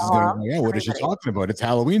 My audience is going, yeah, what is she talking about? It's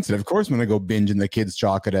Halloween today. Of course, I'm going to go binge in the kids'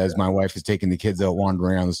 chocolate as my wife is taking the kids out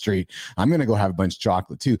wandering around the street. I'm going to go have a bunch of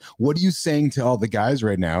chocolate too. What are you saying to all the guys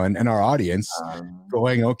right now and our audience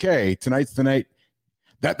going, okay, tonight's the night?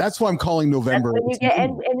 That's why I'm calling November. That's when you get,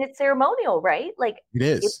 and it's ceremonial, right? Like it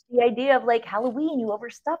is. It's the idea of like Halloween, you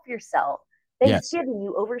overstuff yourself. Thanksgiving,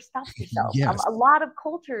 you overstuff yourself. Yes. A lot of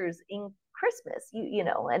cultures in Christmas,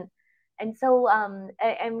 and so I'm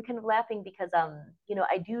kind of laughing because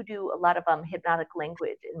I do a lot of hypnotic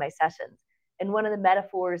language in my sessions, and one of the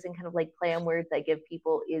metaphors and kind of like play on words I give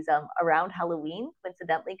people is around Halloween,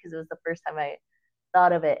 coincidentally, because it was the first time I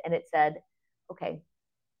thought of it, and it said, okay.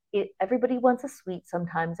 Everybody wants a sweet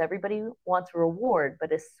sometimes. Everybody wants a reward,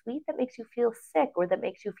 but a sweet that makes you feel sick or that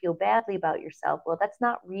makes you feel badly about yourself, well, that's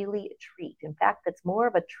not really a treat. In fact, that's more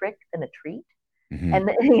of a trick than a treat. Mm-hmm. And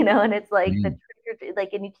and it's like the trick, like,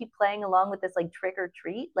 and you keep playing along with this like trick or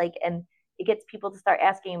treat, like, and it gets people to start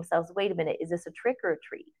asking themselves, wait a minute, is this a trick or a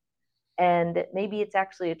treat? And maybe it's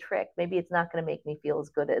actually a trick. Maybe it's not going to make me feel as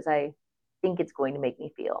good as I think it's going to make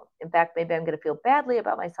me feel. In fact, maybe I'm going to feel badly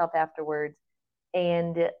about myself afterwards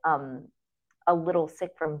and a little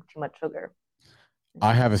sick from too much sugar.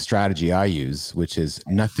 I have a strategy I use, which is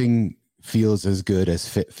nothing feels as good as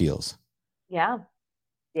fit feels. Yeah.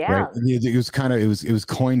 Right? It was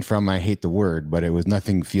coined from, I hate the word, but it was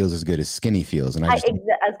nothing feels as good as skinny feels. And I was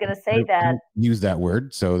going to say that. Use that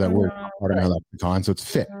word. So that word part of my lexicon. So it's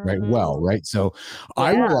fit, right? Well, right. So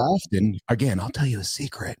I will often, again, I'll tell you a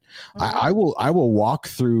secret. I will walk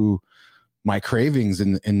through my cravings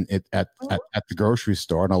at the grocery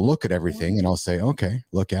store, and I'll look at everything and I'll say, okay,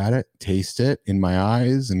 look at it, taste it in my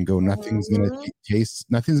eyes, and go, nothing's going to taste,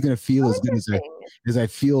 nothing's going to feel as good as I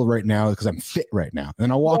feel right now because I'm fit right now. And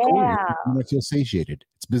then I'll walk away and I feel satiated.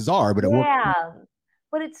 It's bizarre, but it works. Yeah,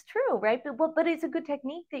 but it's true, right? But it's a good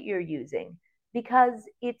technique that you're using because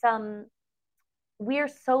it's we're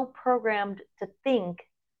so programmed to think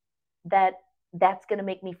that that's going to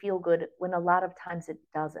make me feel good when a lot of times it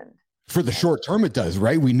doesn't. For the short term, it does,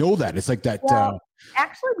 right? We know that. It's like that. Well,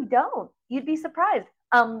 actually, we don't. You'd be surprised.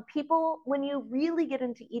 People, when you really get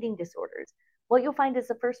into eating disorders, what you'll find is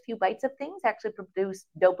the first few bites of things actually produce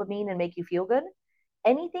dopamine and make you feel good.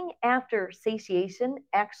 Anything after satiation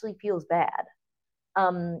actually feels bad.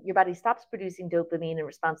 Your body stops producing dopamine in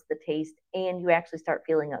response to the taste, and you actually start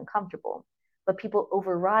feeling uncomfortable. But people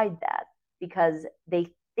override that because they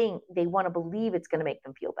think they want to believe it's going to make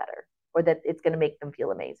them feel better or that it's going to make them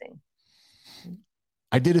feel amazing.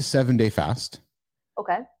 I did a 7-day fast.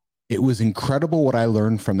 Okay. It was incredible what I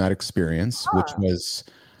learned from that experience, which was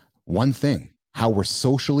one thing, how we're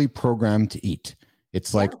socially programmed to eat.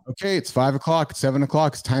 It's like, okay, it's 5 o'clock, it's 7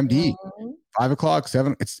 o'clock, it's time to eat. 5 o'clock,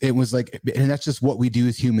 7. It was like, and that's just what we do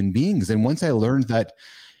as human beings. And once I learned that,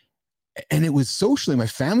 and it was socially, my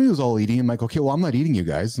family was all eating. I'm like, okay, well, I'm not eating, you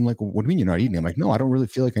guys. I'm like, well, what do you mean you're not eating? I'm like, no, I don't really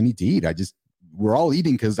feel like I need to eat. We're all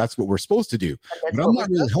eating because that's what we're supposed to do. But I'm not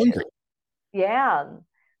really hungry. Yeah.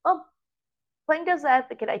 Well, playing devil's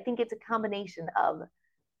advocate, I think it's a combination of,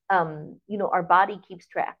 our body keeps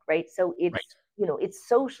track, right? So it's, it's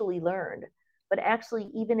socially learned. But actually,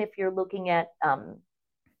 even if you're looking at,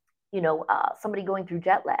 somebody going through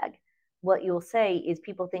jet lag, what you'll say is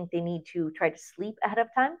people think they need to try to sleep ahead of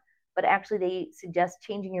time, but actually they suggest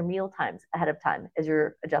changing your meal times ahead of time as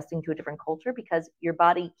you're adjusting to a different culture because your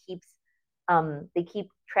body keeps, they keep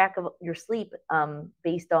track of your sleep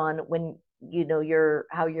based on when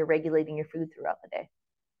how you're regulating your food throughout the day.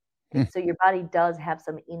 So your body does have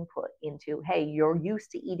some input into, hey, you're used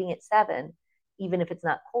to eating at 7, even if it's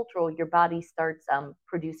not cultural, your body starts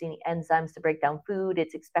producing enzymes to break down food.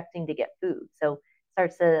 It's expecting to get food. So it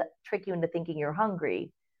starts to trick you into thinking you're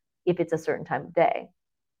hungry if it's a certain time of day.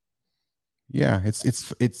 Yeah,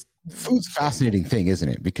 it's food's a fascinating thing, isn't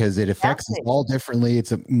it? Because it affects us all differently.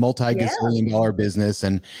 It's a multi-gazillion dollar business,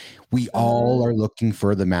 and we all are looking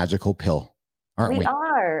for the magical pill, aren't we? We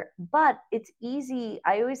are. sure. But it's easy.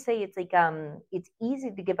 I always say it's like it's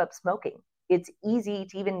easy to give up smoking. It's easy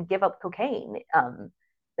to even give up cocaine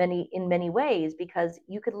in many ways, because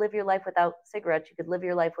you could live your life without cigarettes, you could live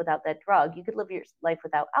your life without that drug, you could live your life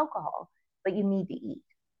without alcohol, but you need to eat.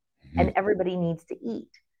 And everybody needs to eat.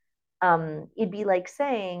 It'd be like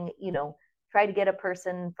saying, try to get a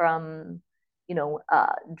person from,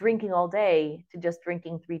 drinking all day to just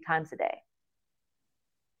drinking 3 times a day,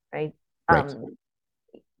 right? Right.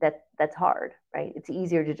 That's hard, right? It's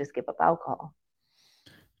easier to just give up alcohol.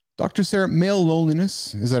 Dr. Sarah, male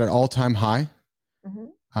loneliness is at an all-time high.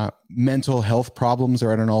 Mental health problems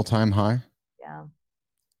are at an all-time high. Yeah.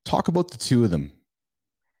 Talk about the two of them.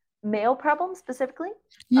 Male problems specifically?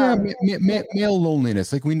 Yeah, male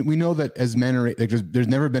loneliness. Like we know that as men are, like there's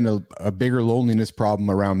never been a bigger loneliness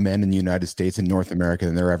problem around men in the United States and North America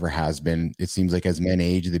than there ever has been. It seems like as men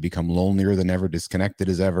age, they become lonelier than ever, disconnected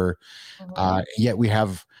as ever. Yet we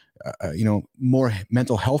have, more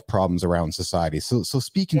mental health problems around society. So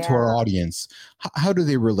speaking to our audience, how do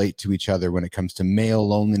they relate to each other when it comes to male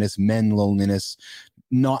loneliness, men loneliness,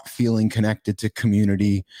 not feeling connected to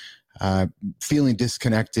community? Feeling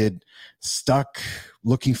disconnected, stuck,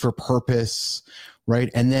 looking for purpose, right?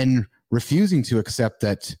 And then refusing to accept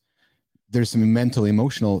that there's some mental,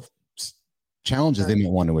 emotional challenges they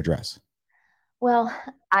might want to address. Well,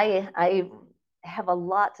 I have a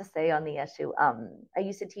lot to say on the issue. I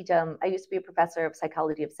used to teach, I used to be a professor of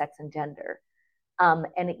psychology of sex and gender.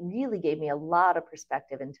 And it really gave me a lot of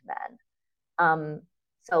perspective into men.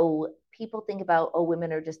 So people think about, oh,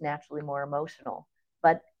 women are just naturally more emotional.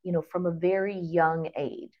 But, from a very young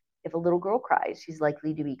age, if a little girl cries, she's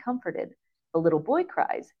likely to be comforted. If a little boy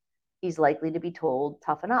cries, he's likely to be told,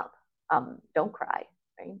 toughen up, don't cry,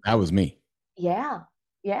 right? That was me. Yeah,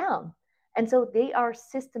 yeah. And so they are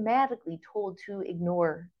systematically told to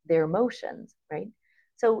ignore their emotions, right?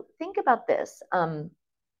 So think about this.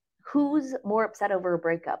 Who's more upset over a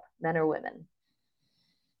breakup, men or women?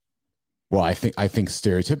 Well, I think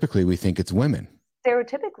stereotypically we think it's women.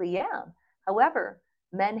 Stereotypically, yeah. However,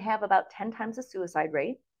 men have about 10 times the suicide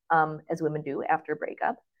rate as women do after a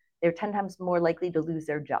breakup. They're 10 times more likely to lose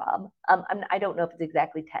their job. I don't know if it's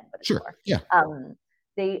exactly 10, but it's sure. More. Yeah.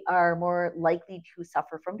 They are more likely to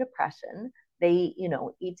suffer from depression. They,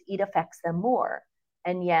 it affects them more.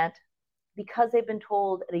 And yet, because they've been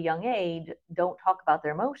told at a young age, don't talk about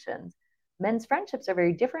their emotions, men's friendships are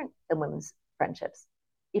very different than women's friendships.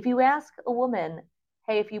 If you ask a woman,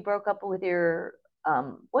 hey, if you broke up with your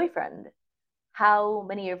boyfriend, how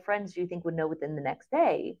many of your friends do you think would know within the next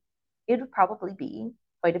day? It would probably be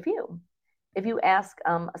quite a few. If you ask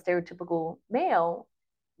a stereotypical male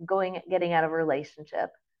getting out of a relationship,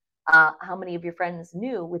 how many of your friends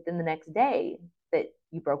knew within the next day that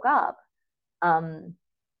you broke up?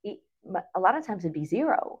 A lot of times it'd be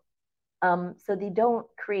zero. So they don't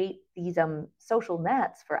create these social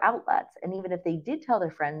nets for outlets. And even if they did tell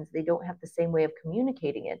their friends, they don't have the same way of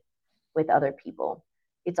communicating it with other people.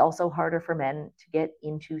 It's also harder for men to get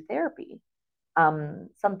into therapy.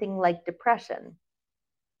 Something like depression.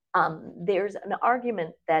 There's an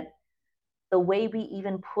argument that the way we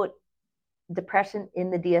even put depression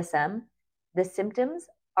in the DSM, the symptoms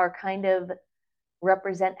are kind of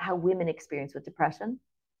represent how women experience with depression,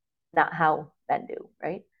 not how men do,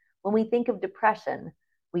 right? When we think of depression,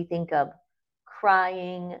 we think of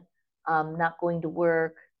crying, not going to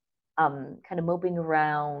work, kind of moping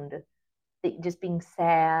around, just being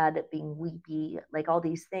sad, being weepy, like all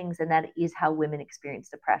these things. And that is how women experience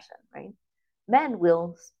depression, right? Men,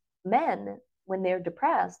 when they're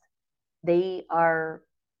depressed, they are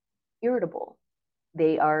irritable.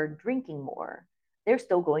 They are drinking more. They're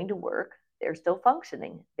still going to work. They're still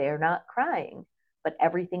functioning. They're not crying, but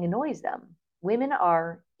everything annoys them. Women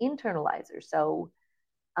are internalizers. So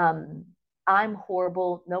I'm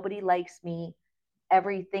horrible. Nobody likes me.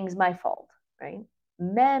 Everything's my fault, right?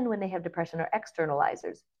 Men, when they have depression, are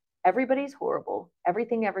externalizers. Everybody's horrible.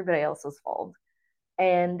 Everybody else's fault.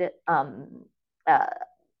 And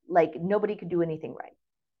like nobody could do anything right?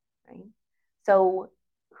 So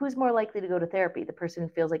who's more likely to go to therapy? The person who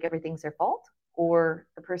feels like everything's their fault, or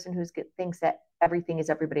the person who thinks that everything is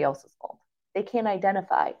everybody else's fault? They can't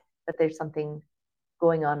identify that there's something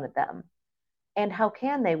going on with them. And how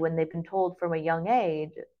can they when they've been told from a young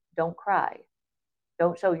age, don't cry,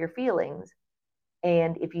 don't show your feelings,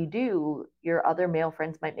 and if you do, your other male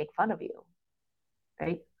friends might make fun of you,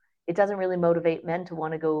 right? It doesn't really motivate men to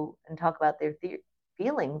want to go and talk about their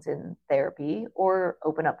feelings in therapy or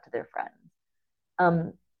open up to their friends.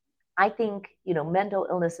 I think, mental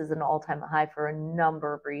illness is an all-time high for a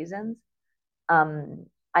number of reasons.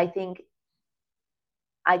 I think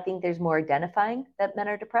I think there's more identifying that men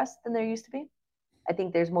are depressed than there used to be. I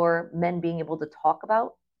think there's more men being able to talk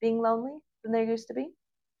about being lonely than there used to be.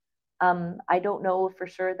 I don't know for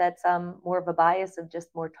sure that's more of a bias of just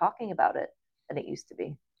more talking about it than it used to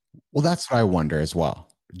be. Well, that's what I wonder as well.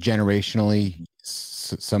 Generationally,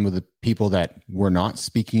 some of the people that were not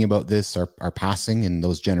speaking about this are passing, and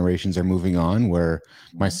those generations are moving on. Where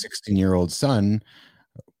my 16-year-old son,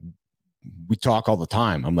 we talk all the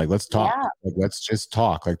time. I'm like, let's talk. Yeah. Like, let's just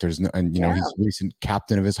talk. Like, there's no, and you know, he's recent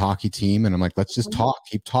captain of his hockey team, and I'm like, let's just talk.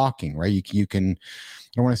 Keep talking, right? You can.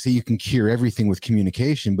 I don't want to say you can cure everything with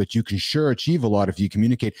communication, but you can sure achieve a lot if you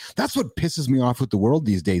communicate. That's what pisses me off with the world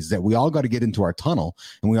these days, is that we all got to get into our tunnel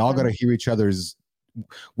and we all got to hear each other's.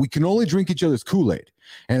 We can only drink each other's Kool-Aid.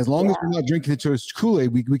 And as long as we're not drinking each other's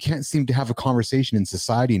Kool-Aid, we can't seem to have a conversation in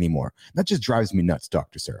society anymore. That just drives me nuts,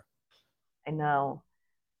 Dr. Sarah. I know.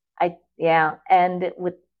 And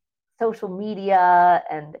with social media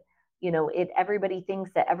and, you know, everybody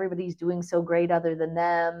thinks that everybody's doing so great other than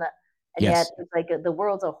them. And yet it's like the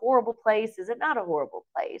world's a horrible place. Is it not a horrible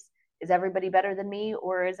place? Is everybody better than me,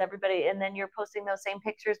 or is everybody? And then you're posting those same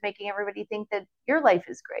pictures, making everybody think that your life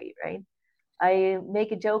is great, right? I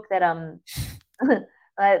make a joke that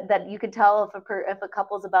that you can tell if a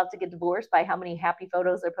couple's about to get divorced by how many happy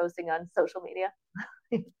photos they're posting on social media.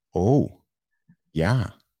 Oh, yeah.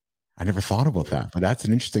 I never thought about that, but that's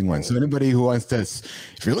an interesting one. So anybody who wants to,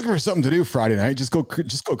 if you're looking for something to do Friday night, just go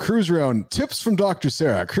cruise around. Tips from Dr.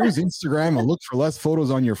 Sarah. Cruise Instagram and look for less photos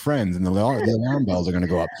on your friends, and the alarm bells are going to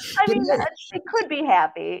go up. I mean, it could be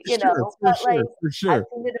happy, you know, but like I've seen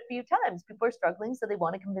it a few times. People are struggling, so they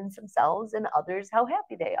want to convince themselves and others how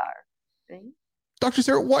happy they are. Right? Dr.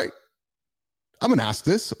 Sarah, why? I'm going to ask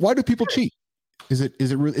this. Why do people cheat? Is it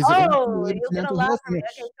really? You're gonna laugh at me.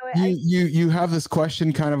 Okay, so you have this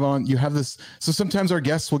question kind of on. You have this. So sometimes our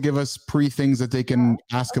guests will give us things that they can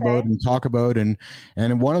ask about and talk about, and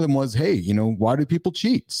one of them was, hey, you know, why do people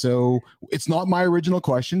cheat? So it's not my original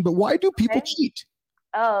question, but why do people cheat?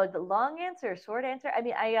 Oh, the long answer, short answer. I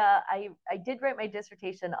mean, I did write my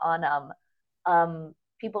dissertation on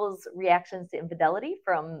people's reactions to infidelity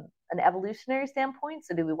from an evolutionary standpoint.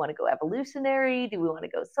 So do we want to go evolutionary? Do we want to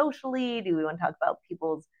go socially? Do we want to talk about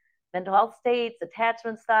people's mental health states,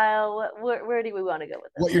 attachment style? Where do we want to go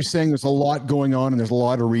with this? What you're saying, there's a lot going on, and there's a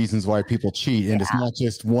lot of reasons why people cheat, and it's not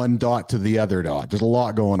just one dot to the other dot. There's a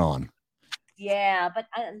lot going on. Yeah, but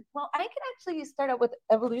I can actually start out with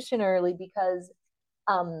evolutionarily because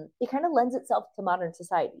it kind of lends itself to modern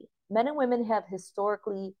society. Men and women have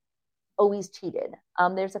historically always cheated.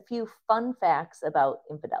 There's a few fun facts about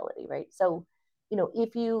infidelity, right? So, you know,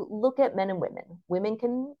 if you look at men and women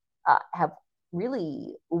can have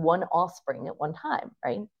really one offspring at one time,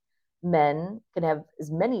 right? Men can have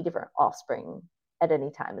as many different offspring at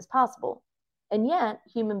any time as possible. And yet,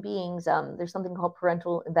 human beings, there's something called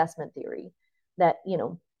parental investment theory that, you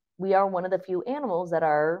know, we are one of the few animals that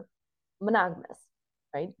are monogamous,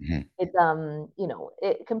 right? Mm-hmm. It's, you know,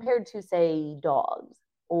 compared to, say, dogs,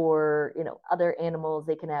 or, you know, other animals,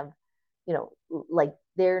 they can have, you know, like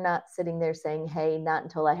they're not sitting there saying, hey, not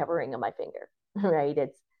until I have a ring on my finger, right?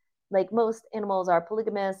 It's like most animals are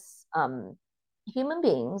polygamous. Human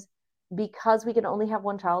beings, because we can only have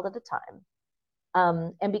one child at a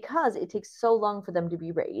time, and because it takes so long for them to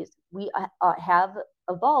be raised, we have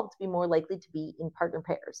evolved to be more likely to be in partner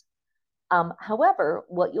pairs. However,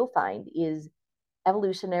 what you'll find is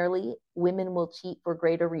evolutionarily, women will cheat for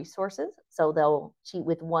greater resources. So they'll cheat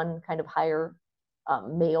with one kind of higher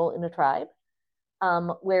male in a tribe,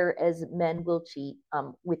 whereas men will cheat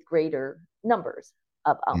with greater numbers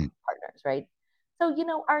of partners, right? So, you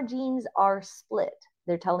know, our genes are split.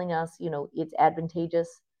 They're telling us, you know, it's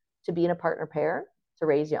advantageous to be in a partner pair to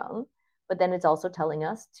raise young, but then it's also telling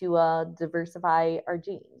us to diversify our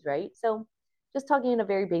genes, right? So just talking in a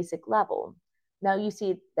very basic level. Now you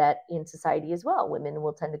see that in society as well. Women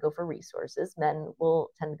will tend to go for resources. Men will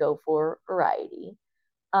tend to go for variety.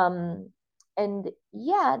 And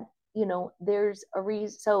yeah, you know, there's a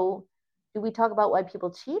reason. So do we talk about why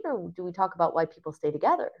people cheat, or do we talk about why people stay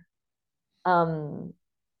together?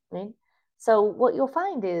 Right? So what you'll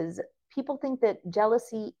find is people think that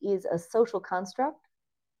jealousy is a social construct,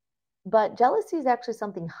 but jealousy is actually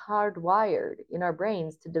something hardwired in our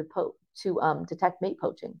brains to detect mate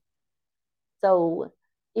poaching. So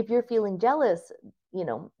if you're feeling jealous, you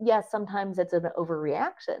know, yes, sometimes it's an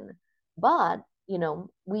overreaction, but, you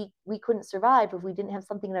know, we couldn't survive if we didn't have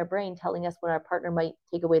something in our brain telling us when our partner might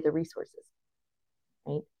take away the resources,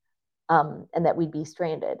 right? And that we'd be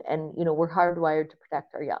stranded. And, you know, we're hardwired to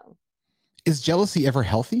protect our young. Is jealousy ever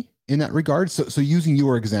healthy in that regard? So using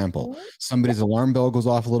your example, somebody's alarm bell goes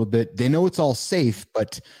off a little bit. They know it's all safe,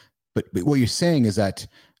 but what you're saying is that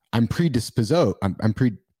I'm predisposed.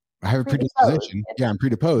 I have a predisposition. Yeah, I'm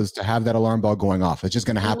predisposed to have that alarm bell going off. It's just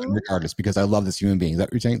going to happen regardless because I love this human being. Is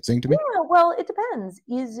that what you're saying to me? Yeah, well, it depends.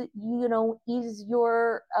 Is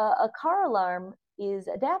your a car alarm is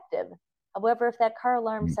adaptive. However, if that car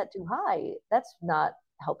alarm set too high, that's not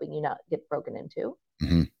helping you not get broken into.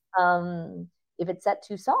 If it's set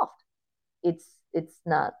too soft, it's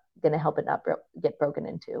not going to help it not get broken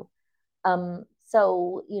into.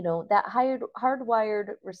 So that hardwired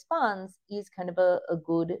response is kind of a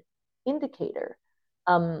good indicator,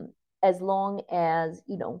 as long as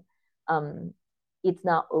it's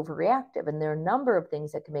not overreactive. And there are a number of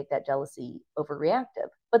things that can make that jealousy overreactive.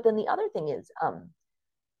 But then the other thing is,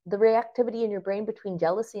 the reactivity in your brain between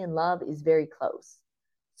jealousy and love is very close.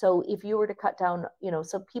 So if you were to cut down,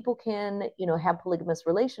 so people can, have polygamous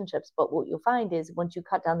relationships, but what you'll find is once you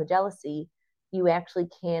cut down the jealousy, you actually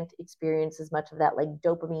can't experience as much of that like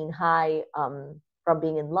dopamine high from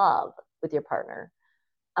being in love with your partner.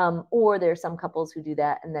 Or there's some couples who do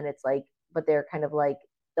that, and then it's like, but they're kind of like,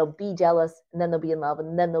 they'll be jealous and then they'll be in love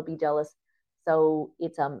and then they'll be jealous. So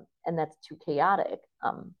it's and that's too chaotic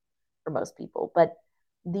for most people. But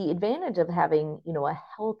the advantage of having, a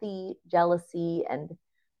healthy jealousy, and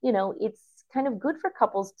it's kind of good for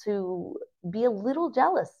couples to be a little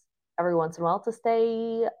jealous every once in a while to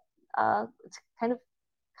stay to kind of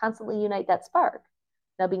constantly unite that spark.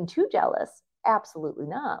 Now, being too jealous, absolutely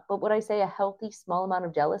not. But would I say a healthy small amount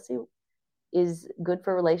of jealousy is good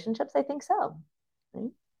for relationships? I think so.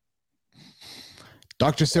 Right?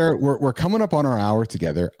 Dr. Sarah, we're coming up on our hour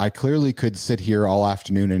together. I clearly could sit here all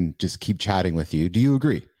afternoon and just keep chatting with you. Do you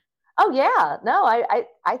agree? Oh, yeah. No,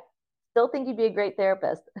 I still think you'd be a great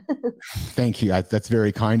therapist. Thank you. That's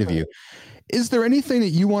very kind of you. Is there anything that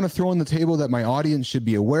you want to throw on the table that my audience should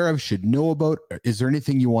be aware of, should know about? Is there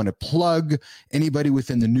anything you want to plug? Anybody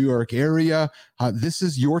within the New York area? This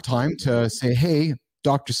is your time to say, hey,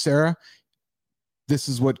 Dr. Sarah, this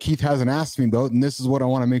is what Keith hasn't asked me about, and this is what I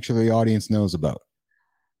want to make sure the audience knows about.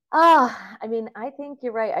 I think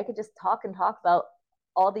you're right. I could just talk about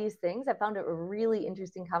all these things. I found it a really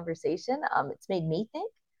interesting conversation. It's made me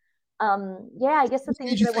think. I guess the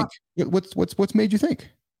things that I want. What's made you think?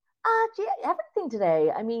 Everything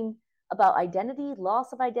today. I mean, about identity,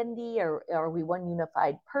 loss of identity, or are we one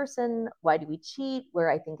unified person? Why do we cheat? Where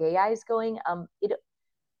I think AI is going. It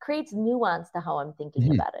creates nuance to how I'm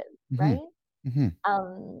thinking about it, right?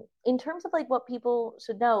 In terms of like what people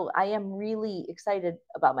should know, I am really excited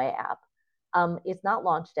about my app. It's not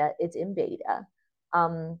launched yet; it's in beta,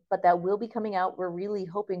 but that will be coming out. We're really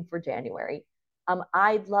hoping for January.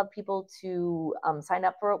 I'd love people to sign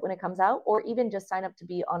up for it when it comes out, or even just sign up to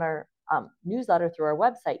be on our newsletter through our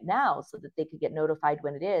website now so that they could get notified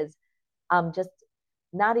when it is. Just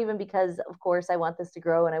not even because, of course, I want this to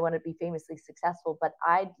grow and I want to be famously successful, but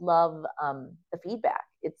I'd love the feedback.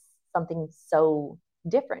 It's something so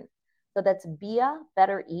different. So that's BIA,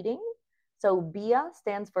 Better Eating. So BIA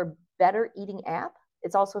stands for Better Eating App.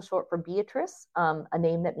 It's also short for Beatrice, a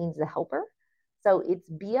name that means the helper. So it's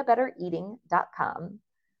beabettereating.com.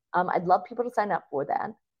 I'd love people to sign up for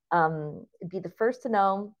that. Be the first to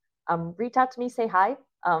know. Reach out to me, say hi.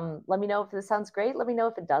 Let me know if this sounds great. Let me know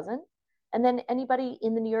if it doesn't. And then anybody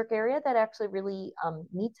in the New York area that actually really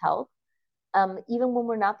needs help, even when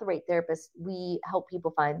we're not the right therapist, we help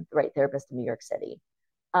people find the right therapist in New York City.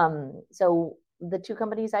 So the two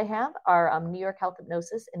companies I have are New York Health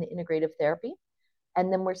Hypnosis and Integrative Therapy.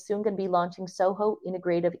 And then we're soon going to be launching Soho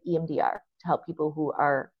Integrative EMDR to help people who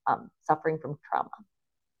are suffering from trauma.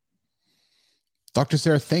 Dr.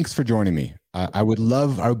 Sarah, thanks for joining me. I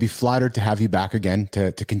would be flattered to have you back again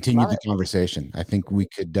to continue the conversation. I think we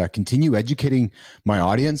could continue educating my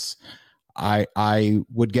audience. I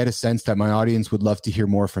would get a sense that my audience would love to hear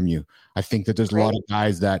more from you. I think that there's a lot of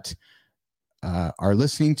guys that are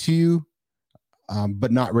listening to you,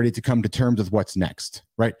 but not ready to come to terms with what's next,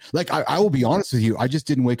 right? Like, I will be honest with you. I just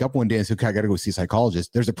didn't wake up one day and say, okay, I got to go see a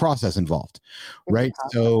psychologist. There's a process involved, right?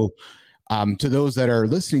 So to those that are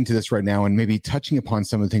listening to this right now and maybe touching upon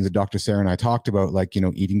some of the things that Dr. Sarah and I talked about, like,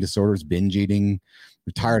 eating disorders, binge eating,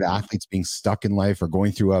 retired athletes being stuck in life or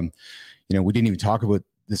going through, we didn't even talk about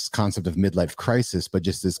this concept of midlife crisis, but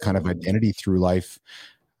just this kind of identity through life.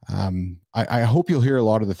 I hope you'll hear a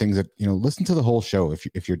lot of the things that, listen to the whole show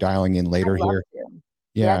if you're dialing in later here.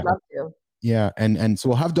 Yeah, I'd love to. Yeah. And so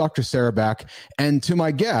we'll have Dr. Sarah back. And to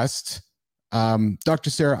my guest, Dr.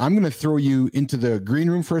 Sarah, I'm going to throw you into the green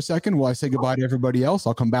room for a second while I say goodbye to everybody else.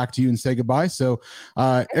 I'll come back to you and say goodbye. So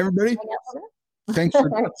everybody, Thanks for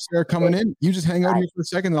Sarah coming in. You just hang out here for a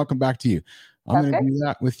second, and I'll come back to you. I'm going to do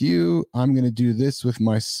that with you. I'm going to do this with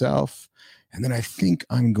myself. And then I think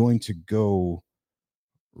I'm going to go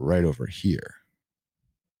right over here.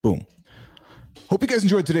 Boom. Hope you guys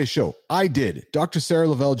enjoyed today's show. I did. Dr. Sarah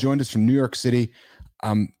LaValle joined us from New York City.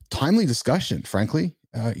 Timely discussion, frankly.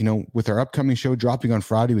 With our upcoming show dropping on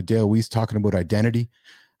Friday with Dale Weiss talking about identity.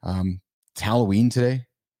 It's Halloween today.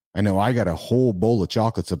 I know I got a whole bowl of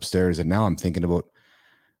chocolates upstairs, and now I'm thinking about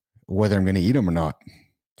whether I'm going to eat them or not.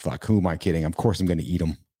 Fuck, who am I kidding? Of course I'm going to eat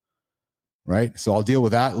them. Right? So I'll deal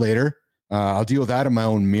with that later. I'll deal with that in my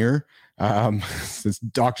own mirror. Since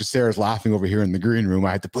Dr. Sarah's laughing over here in the green room,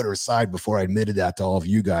 I had to put her aside before I admitted that to all of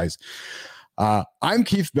you guys. I'm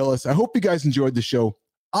Keith Billis. I hope you guys enjoyed the show.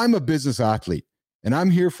 I'm a business athlete, and I'm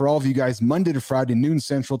here for all of you guys Monday to Friday, noon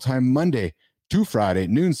Central Time, Monday to Friday,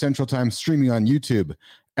 noon Central Time, streaming on YouTube,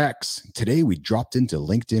 X. Today we dropped into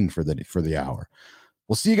LinkedIn for the hour.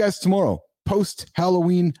 We'll see you guys tomorrow. Post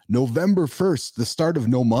Halloween, November 1st, the start of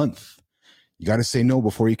no month. You got to say no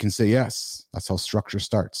before you can say yes. That's how structure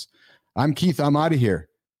starts. I'm Keith. I'm out of here.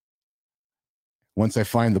 Once I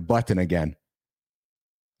find the button again,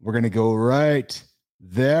 we're going to go right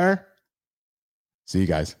there. See you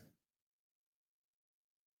guys.